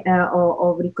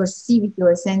recursivity or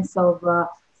a sense of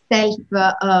self,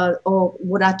 or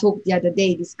what I talked the other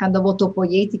day, this kind of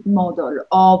autopoietic model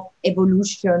of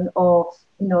evolution or,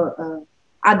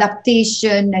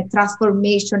 adaptation and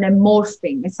transformation and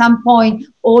morphing. At some point,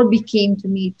 all became to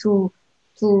me too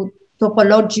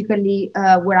topologically,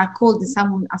 what I called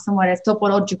somewhere as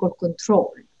topological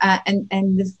control.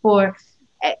 And therefore,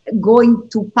 going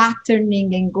to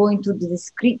patterning and going to the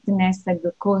discreteness and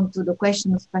going to the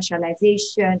question of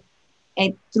specialization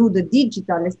and through the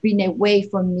digital has been a way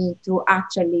for me to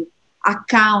actually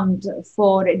account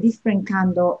for a different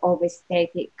kind of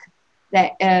aesthetic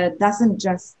that doesn't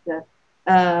just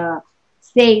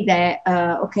say that,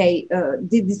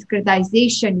 the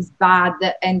discretization is bad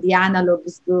and the analog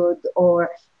is good,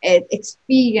 or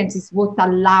experience is what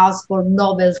allows for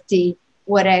novelty,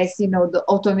 whereas, the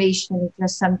automation is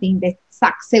just something that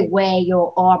sucks away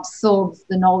or absorbs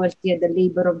the novelty and the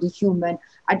labor of the human.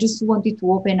 I just wanted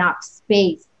to open up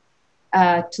space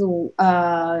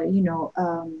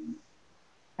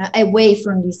away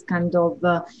from this kind of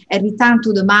a return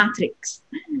to the matrix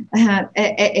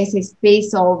as a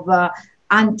space of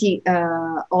anti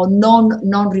or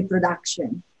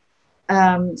non-reproduction.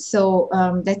 So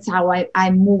that's how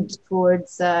I moved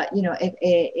towards, I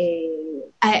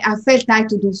felt I had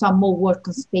to do some more work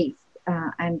on space,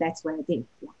 and that's what I did.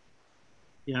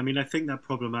 Yeah, I mean, I think that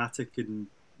problematic in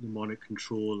mnemonic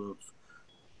control of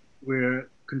where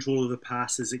control of the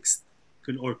past is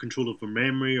or control over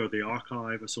memory or the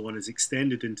archive or so on is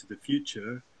extended into the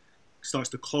future, starts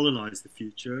to colonize the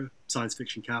future, science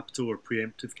fiction capital or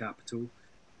preemptive capital,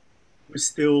 we're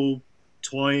still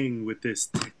toying with this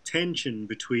tension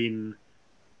between,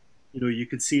 you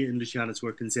can see it in Luciana's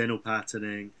work in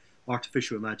xenopatterning,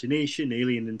 artificial imagination,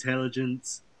 alien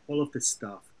intelligence, all of this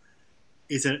stuff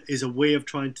is a way of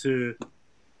trying to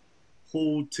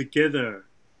hold together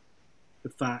the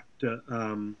fact that,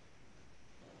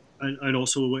 and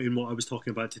also in what I was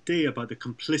talking about today, about the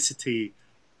complicity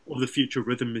of the future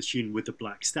rhythm machine with the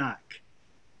black stack.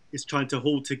 It's trying to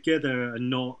hold together and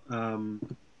not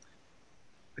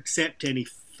accept any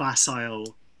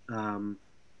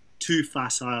too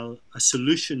facile a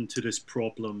solution to this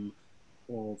problem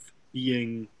of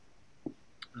being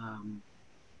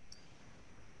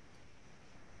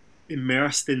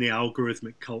immersed in the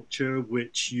algorithmic culture,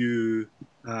 which you're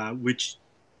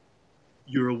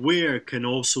aware can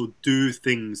also do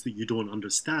things that you don't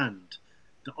understand,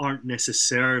 that aren't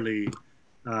necessarily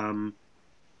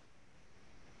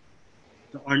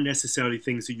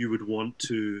things that you would want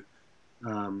to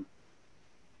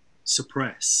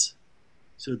suppress.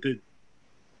 So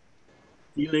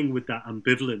dealing with that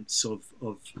ambivalence of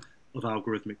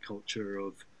algorithmic culture,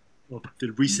 of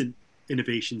the recent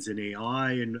innovations in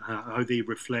AI and how they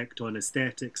reflect on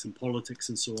aesthetics and politics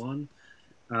and so on.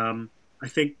 I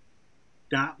think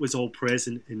that was all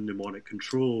present in mnemonic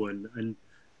control, and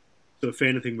so if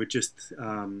anything, we're just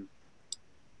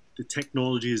the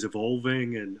technology is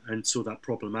evolving, and so that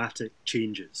problematic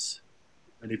changes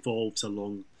and evolves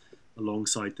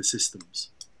alongside the systems.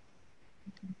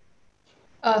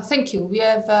 Thank you. We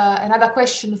have another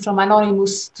question from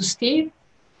Anonymous to Steve.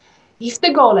 If the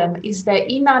golem is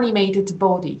the inanimated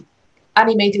body,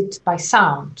 animated by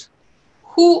sound,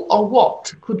 who or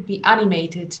what could be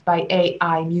animated by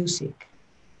AI music?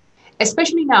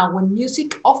 Especially now when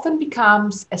music often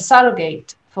becomes a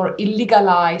surrogate for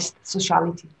illegalized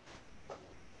sociality.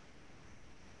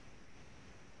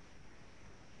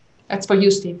 That's for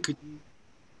you, Steve. Could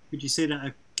you say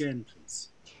that again, please?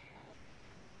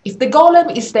 If the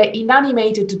golem is the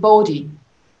inanimated body,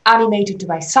 animated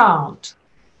by sound,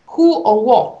 who or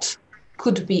what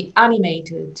could be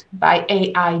animated by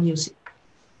AI music?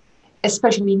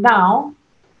 Especially now,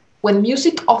 when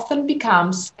music often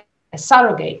becomes a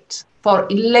surrogate for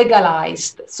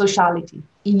illegalized sociality,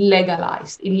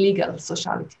 illegal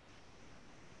sociality.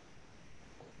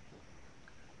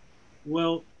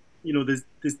 Well,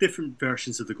 there's different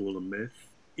versions of the golem myth.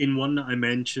 In one that I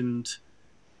mentioned,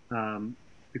 the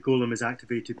golem is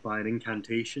activated by an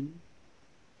incantation.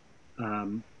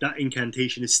 That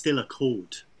incantation is still a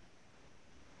code.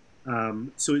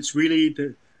 So it's really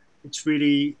the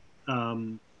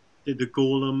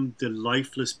golem, the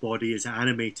lifeless body, is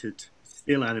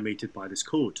still animated by this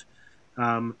code.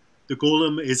 The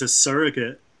golem is a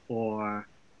surrogate, or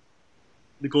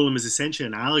the golem is essentially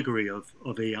an allegory of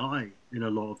AI in a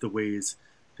lot of the ways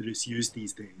that it's used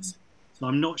these days. So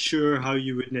I'm not sure how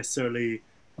you would necessarily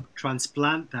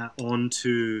transplant that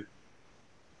onto,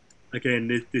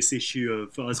 again, this issue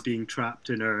of us being trapped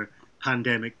in our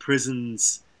pandemic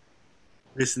prisons,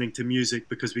 listening to music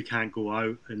because we can't go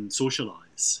out and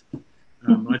socialize.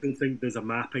 I don't think there's a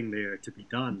mapping there to be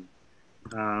done.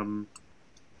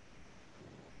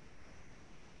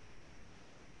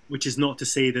 Which is not to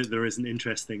say that there isn't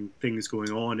interesting things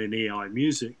going on in AI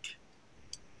music,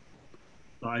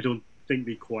 but I don't think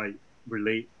they quite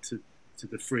relate to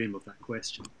the frame of that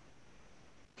question.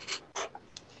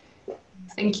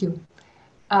 Thank you.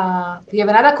 We have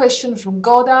another question from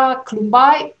Goda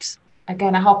Klumbite.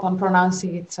 Again, I hope I'm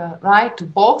pronouncing it right, to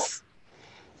both.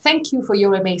 Thank you for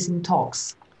your amazing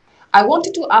talks. I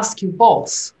wanted to ask you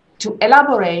both to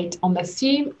elaborate on the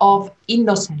theme of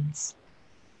innocence.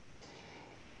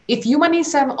 If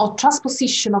humanism or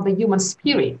transposition of the human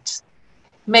spirit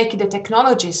make the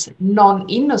technologies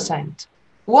non-innocent,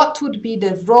 what would be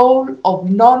the role of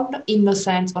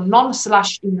non-innocence or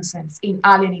non/innocence in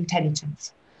alien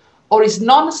intelligence? Or is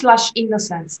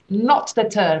non/innocence not the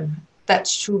term that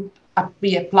should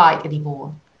be applied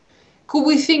anymore? Could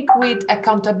we think with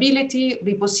accountability,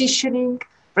 repositioning,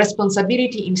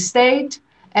 responsibility instead?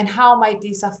 And how might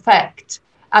this affect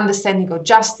understanding of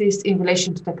justice in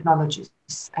relation to technologies?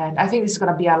 And I think this is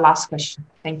going to be our last question.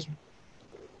 Thank you.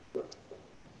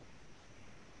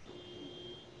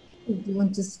 Do you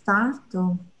want to start?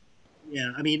 Or?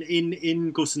 Yeah, I mean,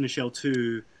 in Ghost in the Shell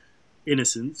 2,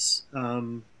 Innocence,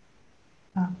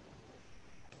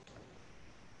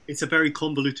 it's a very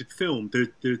convoluted film.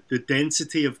 The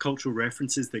density of cultural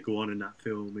references that go on in that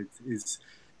film is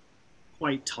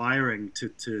quite tiring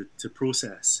to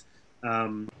process.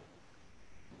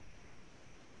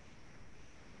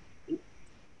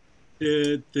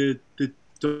 the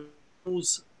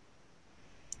dolls,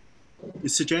 the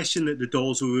suggestion that the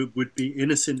dolls would be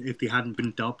innocent if they hadn't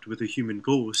been dubbed with a human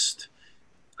ghost,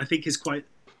 I think is quite,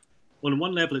 on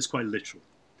one level, it's quite literal.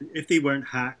 If they weren't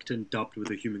hacked and dubbed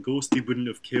with a human ghost, they wouldn't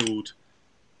have killed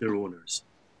their owners.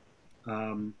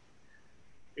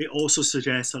 It also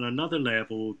suggests on another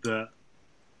level that,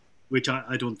 which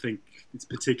I don't think it's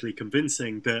particularly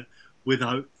convincing, that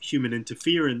without human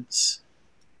interference,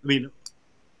 I mean,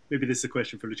 maybe this is a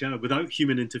question for Luciana, without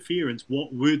human interference,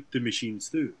 what would the machines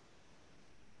do?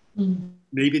 Mm-hmm.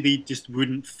 Maybe they just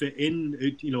wouldn't fit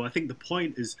in. You know, I think the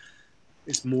point is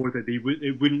more that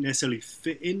it wouldn't necessarily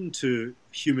fit into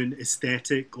human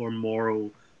aesthetic or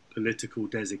moral political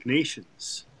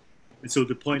designations. And so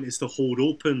the point is to hold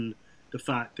open the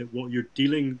fact that what you're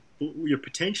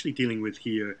potentially dealing with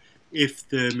here, if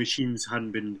the machines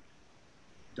hadn't been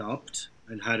dubbed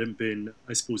and hadn't been,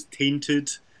 I suppose,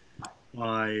 tainted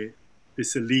by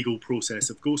this illegal process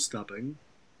of ghost dubbing,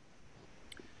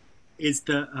 is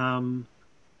that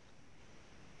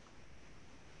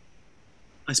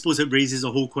I suppose it raises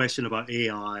a whole question about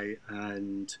AI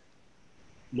and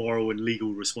moral and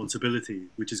legal responsibility,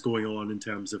 which is going on in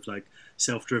terms of like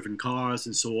self-driven cars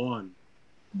and so on.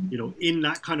 Mm-hmm. You know, in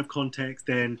that kind of context,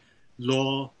 then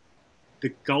the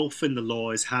gulf in the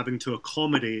law is having to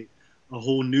accommodate a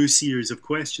whole new series of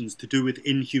questions to do with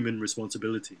inhuman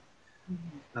responsibility.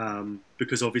 Mm-hmm.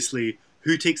 Because obviously,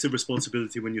 who takes the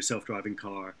responsibility when your self-driving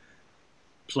car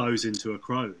plows into a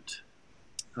crowd?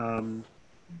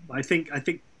 I think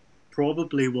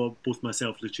probably what both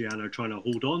myself and Luciana are trying to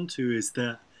hold on to is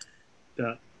that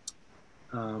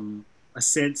a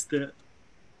sense that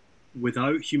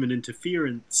without human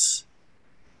interference,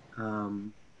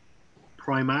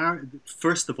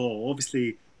 first of all,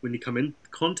 obviously, when you come in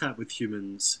contact with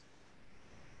humans,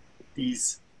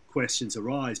 these questions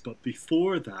arise. But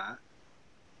before that,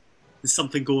 there's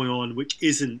something going on which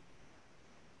isn't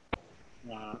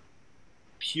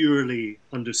purely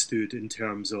understood in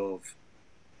terms of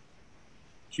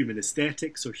human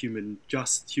aesthetics or human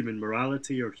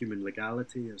morality or human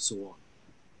legality or so on.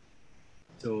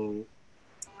 So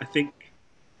I think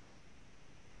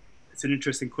it's an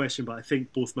interesting question, but I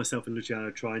think both myself and Luciana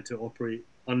are trying to operate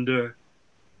under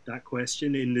that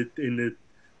question in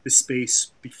the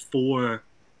space before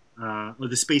or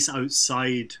the space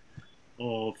outside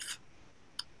of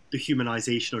the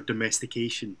humanization or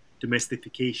domestication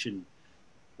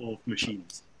of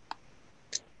machines.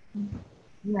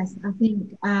 Yes, I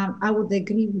think I would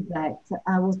agree with that.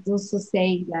 I would also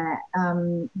say that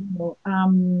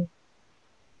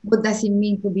what does it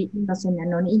mean to be innocent and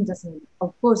non-innocent?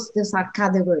 Of course, those are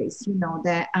categories,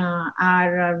 that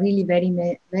are really very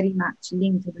much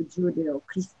linked to the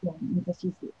Judeo-Christian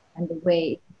metaphysics and the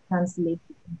way it translates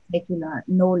in secular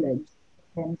knowledge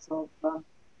in terms of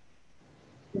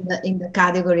in the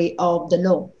category of the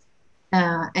law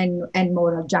and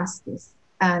moral justice.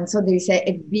 And so there is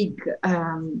a big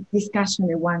discussion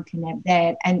that one can have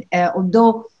there. And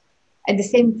although at the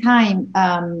same time,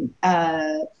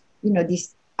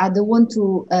 this, I don't want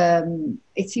to,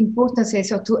 it's important to say,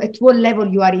 so at what level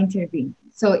you are intervening.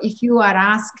 So if you are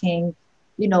asking,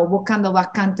 what kind of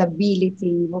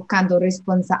accountability, what kind of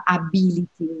responsibility,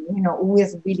 who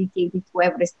is habilitated to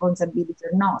have responsibility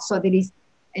or not. So there is,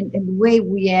 and the way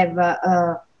we have,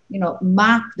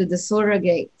 mapped the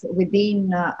surrogate within,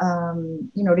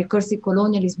 recursive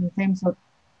colonialism in terms of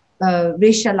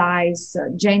racialized,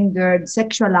 gendered,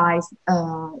 sexualized,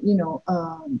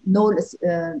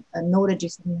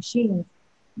 knowledges of machines,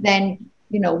 then,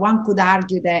 one could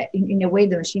argue that in a way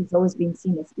the machine's always been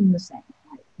seen as innocent,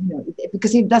 right?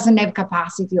 Because it doesn't have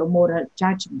capacity of moral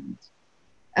judgment.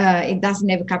 It doesn't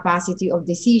have capacity of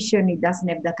decision. It doesn't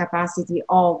have the capacity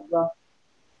of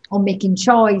making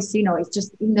choice. It's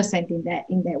just innocent in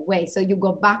that way. So you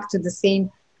go back to the same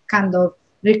kind of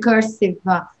recursive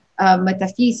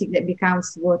metaphysics that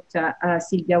becomes what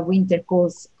Sylvia Winter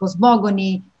calls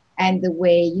cosmogony, and the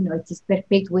way it is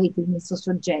perpetuated in a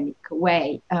sociogenic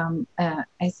way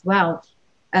as well,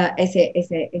 as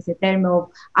a term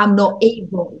of I'm not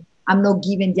able, I'm not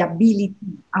given the ability,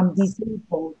 I'm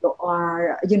disabled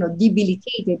or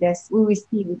debilitated, as we will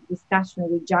see with discussion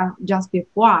with just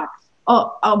before,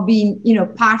 or being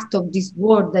part of this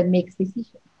world that makes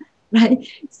decisions. Right.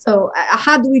 So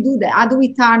how do we do that? How do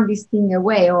we turn this thing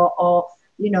away, or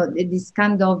this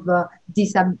kind of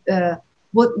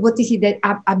what is it that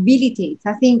habilitates?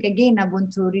 I think again I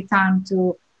want to return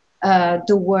to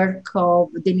the work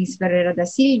of Denise Ferreira da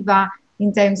Silva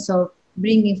in terms of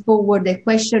bringing forward the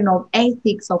question of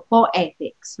ethics or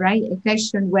poetics, right? A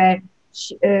question where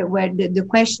the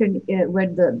question, where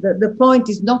the point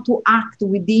is not to act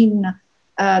within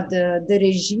the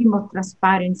regime of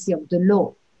transparency of the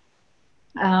law,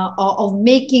 of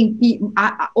making people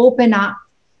open up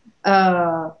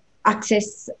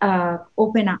access,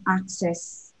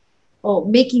 or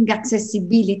making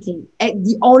accessibility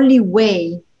the only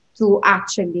way to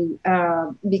actually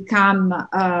become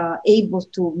able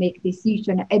to make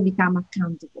decisions and become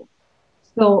accountable.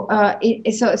 So,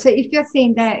 so if you're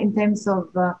saying that in terms of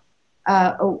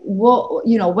what,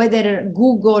 you know, whether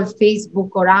Google,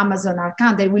 Facebook, or Amazon are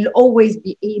accountable, they will always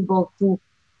be able to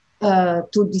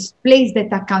displace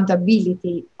that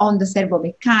accountability on the servo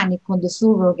mechanic, on the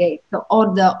surrogate,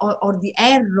 or the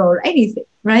error, anything,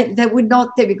 right? That would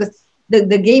not take, because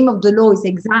the game of the law is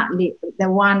exactly the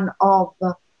one of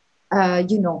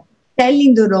you know,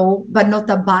 telling the law but not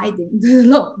abiding the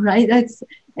law, right?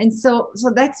 So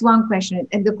that's one question.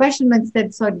 And the question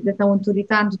instead, sorry, that I want to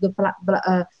return to the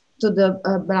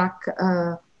black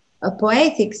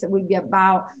poetics will be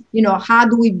about, you know, how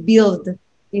do we build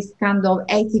this kind of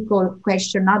ethical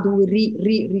question? How do we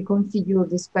reconfigure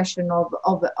this question of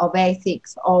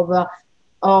ethics, of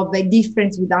a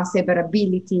difference without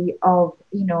severability, of,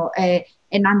 you know, an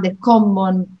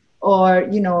undercommon, or,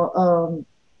 you know,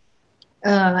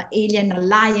 alien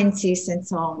alliances and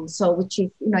so on. So, which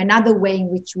is, you know, another way in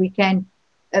which we can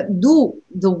do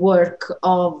the work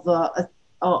of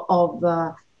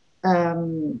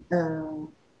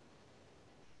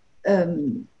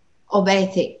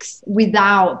ethics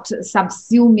without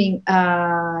subsuming,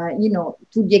 you know,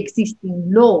 to the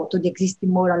existing law, to the existing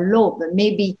moral law, but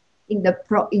maybe in the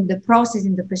process,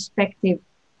 in the perspective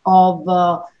of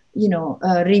you know,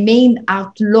 remain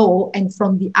outlaw, and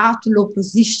from the outlaw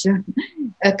position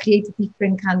create a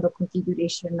different kind of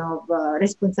configuration of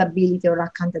responsibility or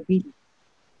accountability.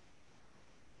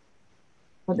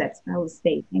 So that's what I would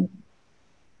say. Thank you.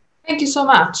 Thank you so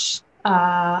much.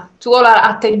 To all our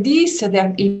attendees, there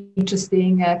are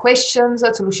interesting questions.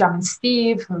 To Luciana and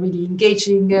Steve, really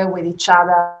engaging with each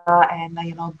other, and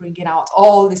you know, bringing out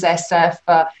all this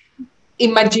SF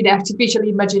artificial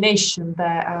imagination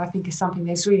that I think is something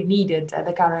that's really needed at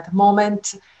the current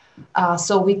moment.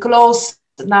 So we close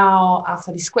now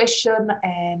after this question,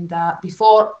 and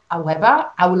before, however,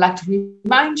 I would like to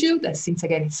remind you that since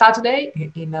again it's Saturday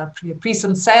in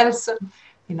prison cells,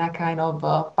 in a kind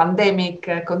of pandemic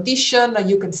condition,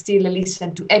 you can still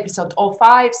listen to episode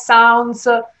 05 Sounds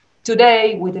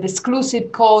today with an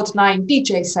exclusive Code 9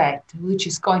 DJ set, which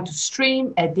is going to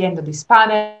stream at the end of this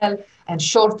panel and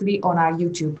shortly on our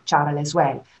YouTube channel as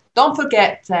well. Don't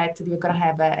forget that we're going to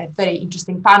have a very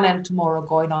interesting panel tomorrow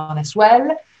going on as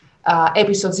well.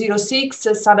 Episode 06,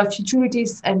 Sound of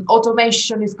Futurities and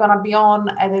Automation, is going to be on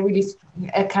at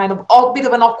a kind of a bit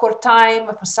of an awkward time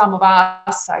for some of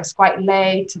us. It's quite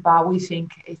late, but we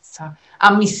think it's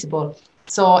unmissable.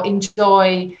 So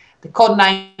enjoy the Code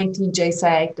 9 DJ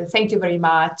set. Thank you very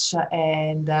much,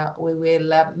 and we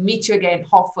will meet you again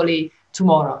hopefully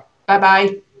tomorrow.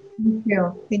 Bye-bye. Thank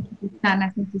you. Thank you,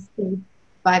 Tiziana. Thank you, Steve.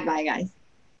 Bye-bye, guys.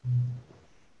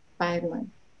 Bye,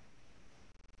 everyone.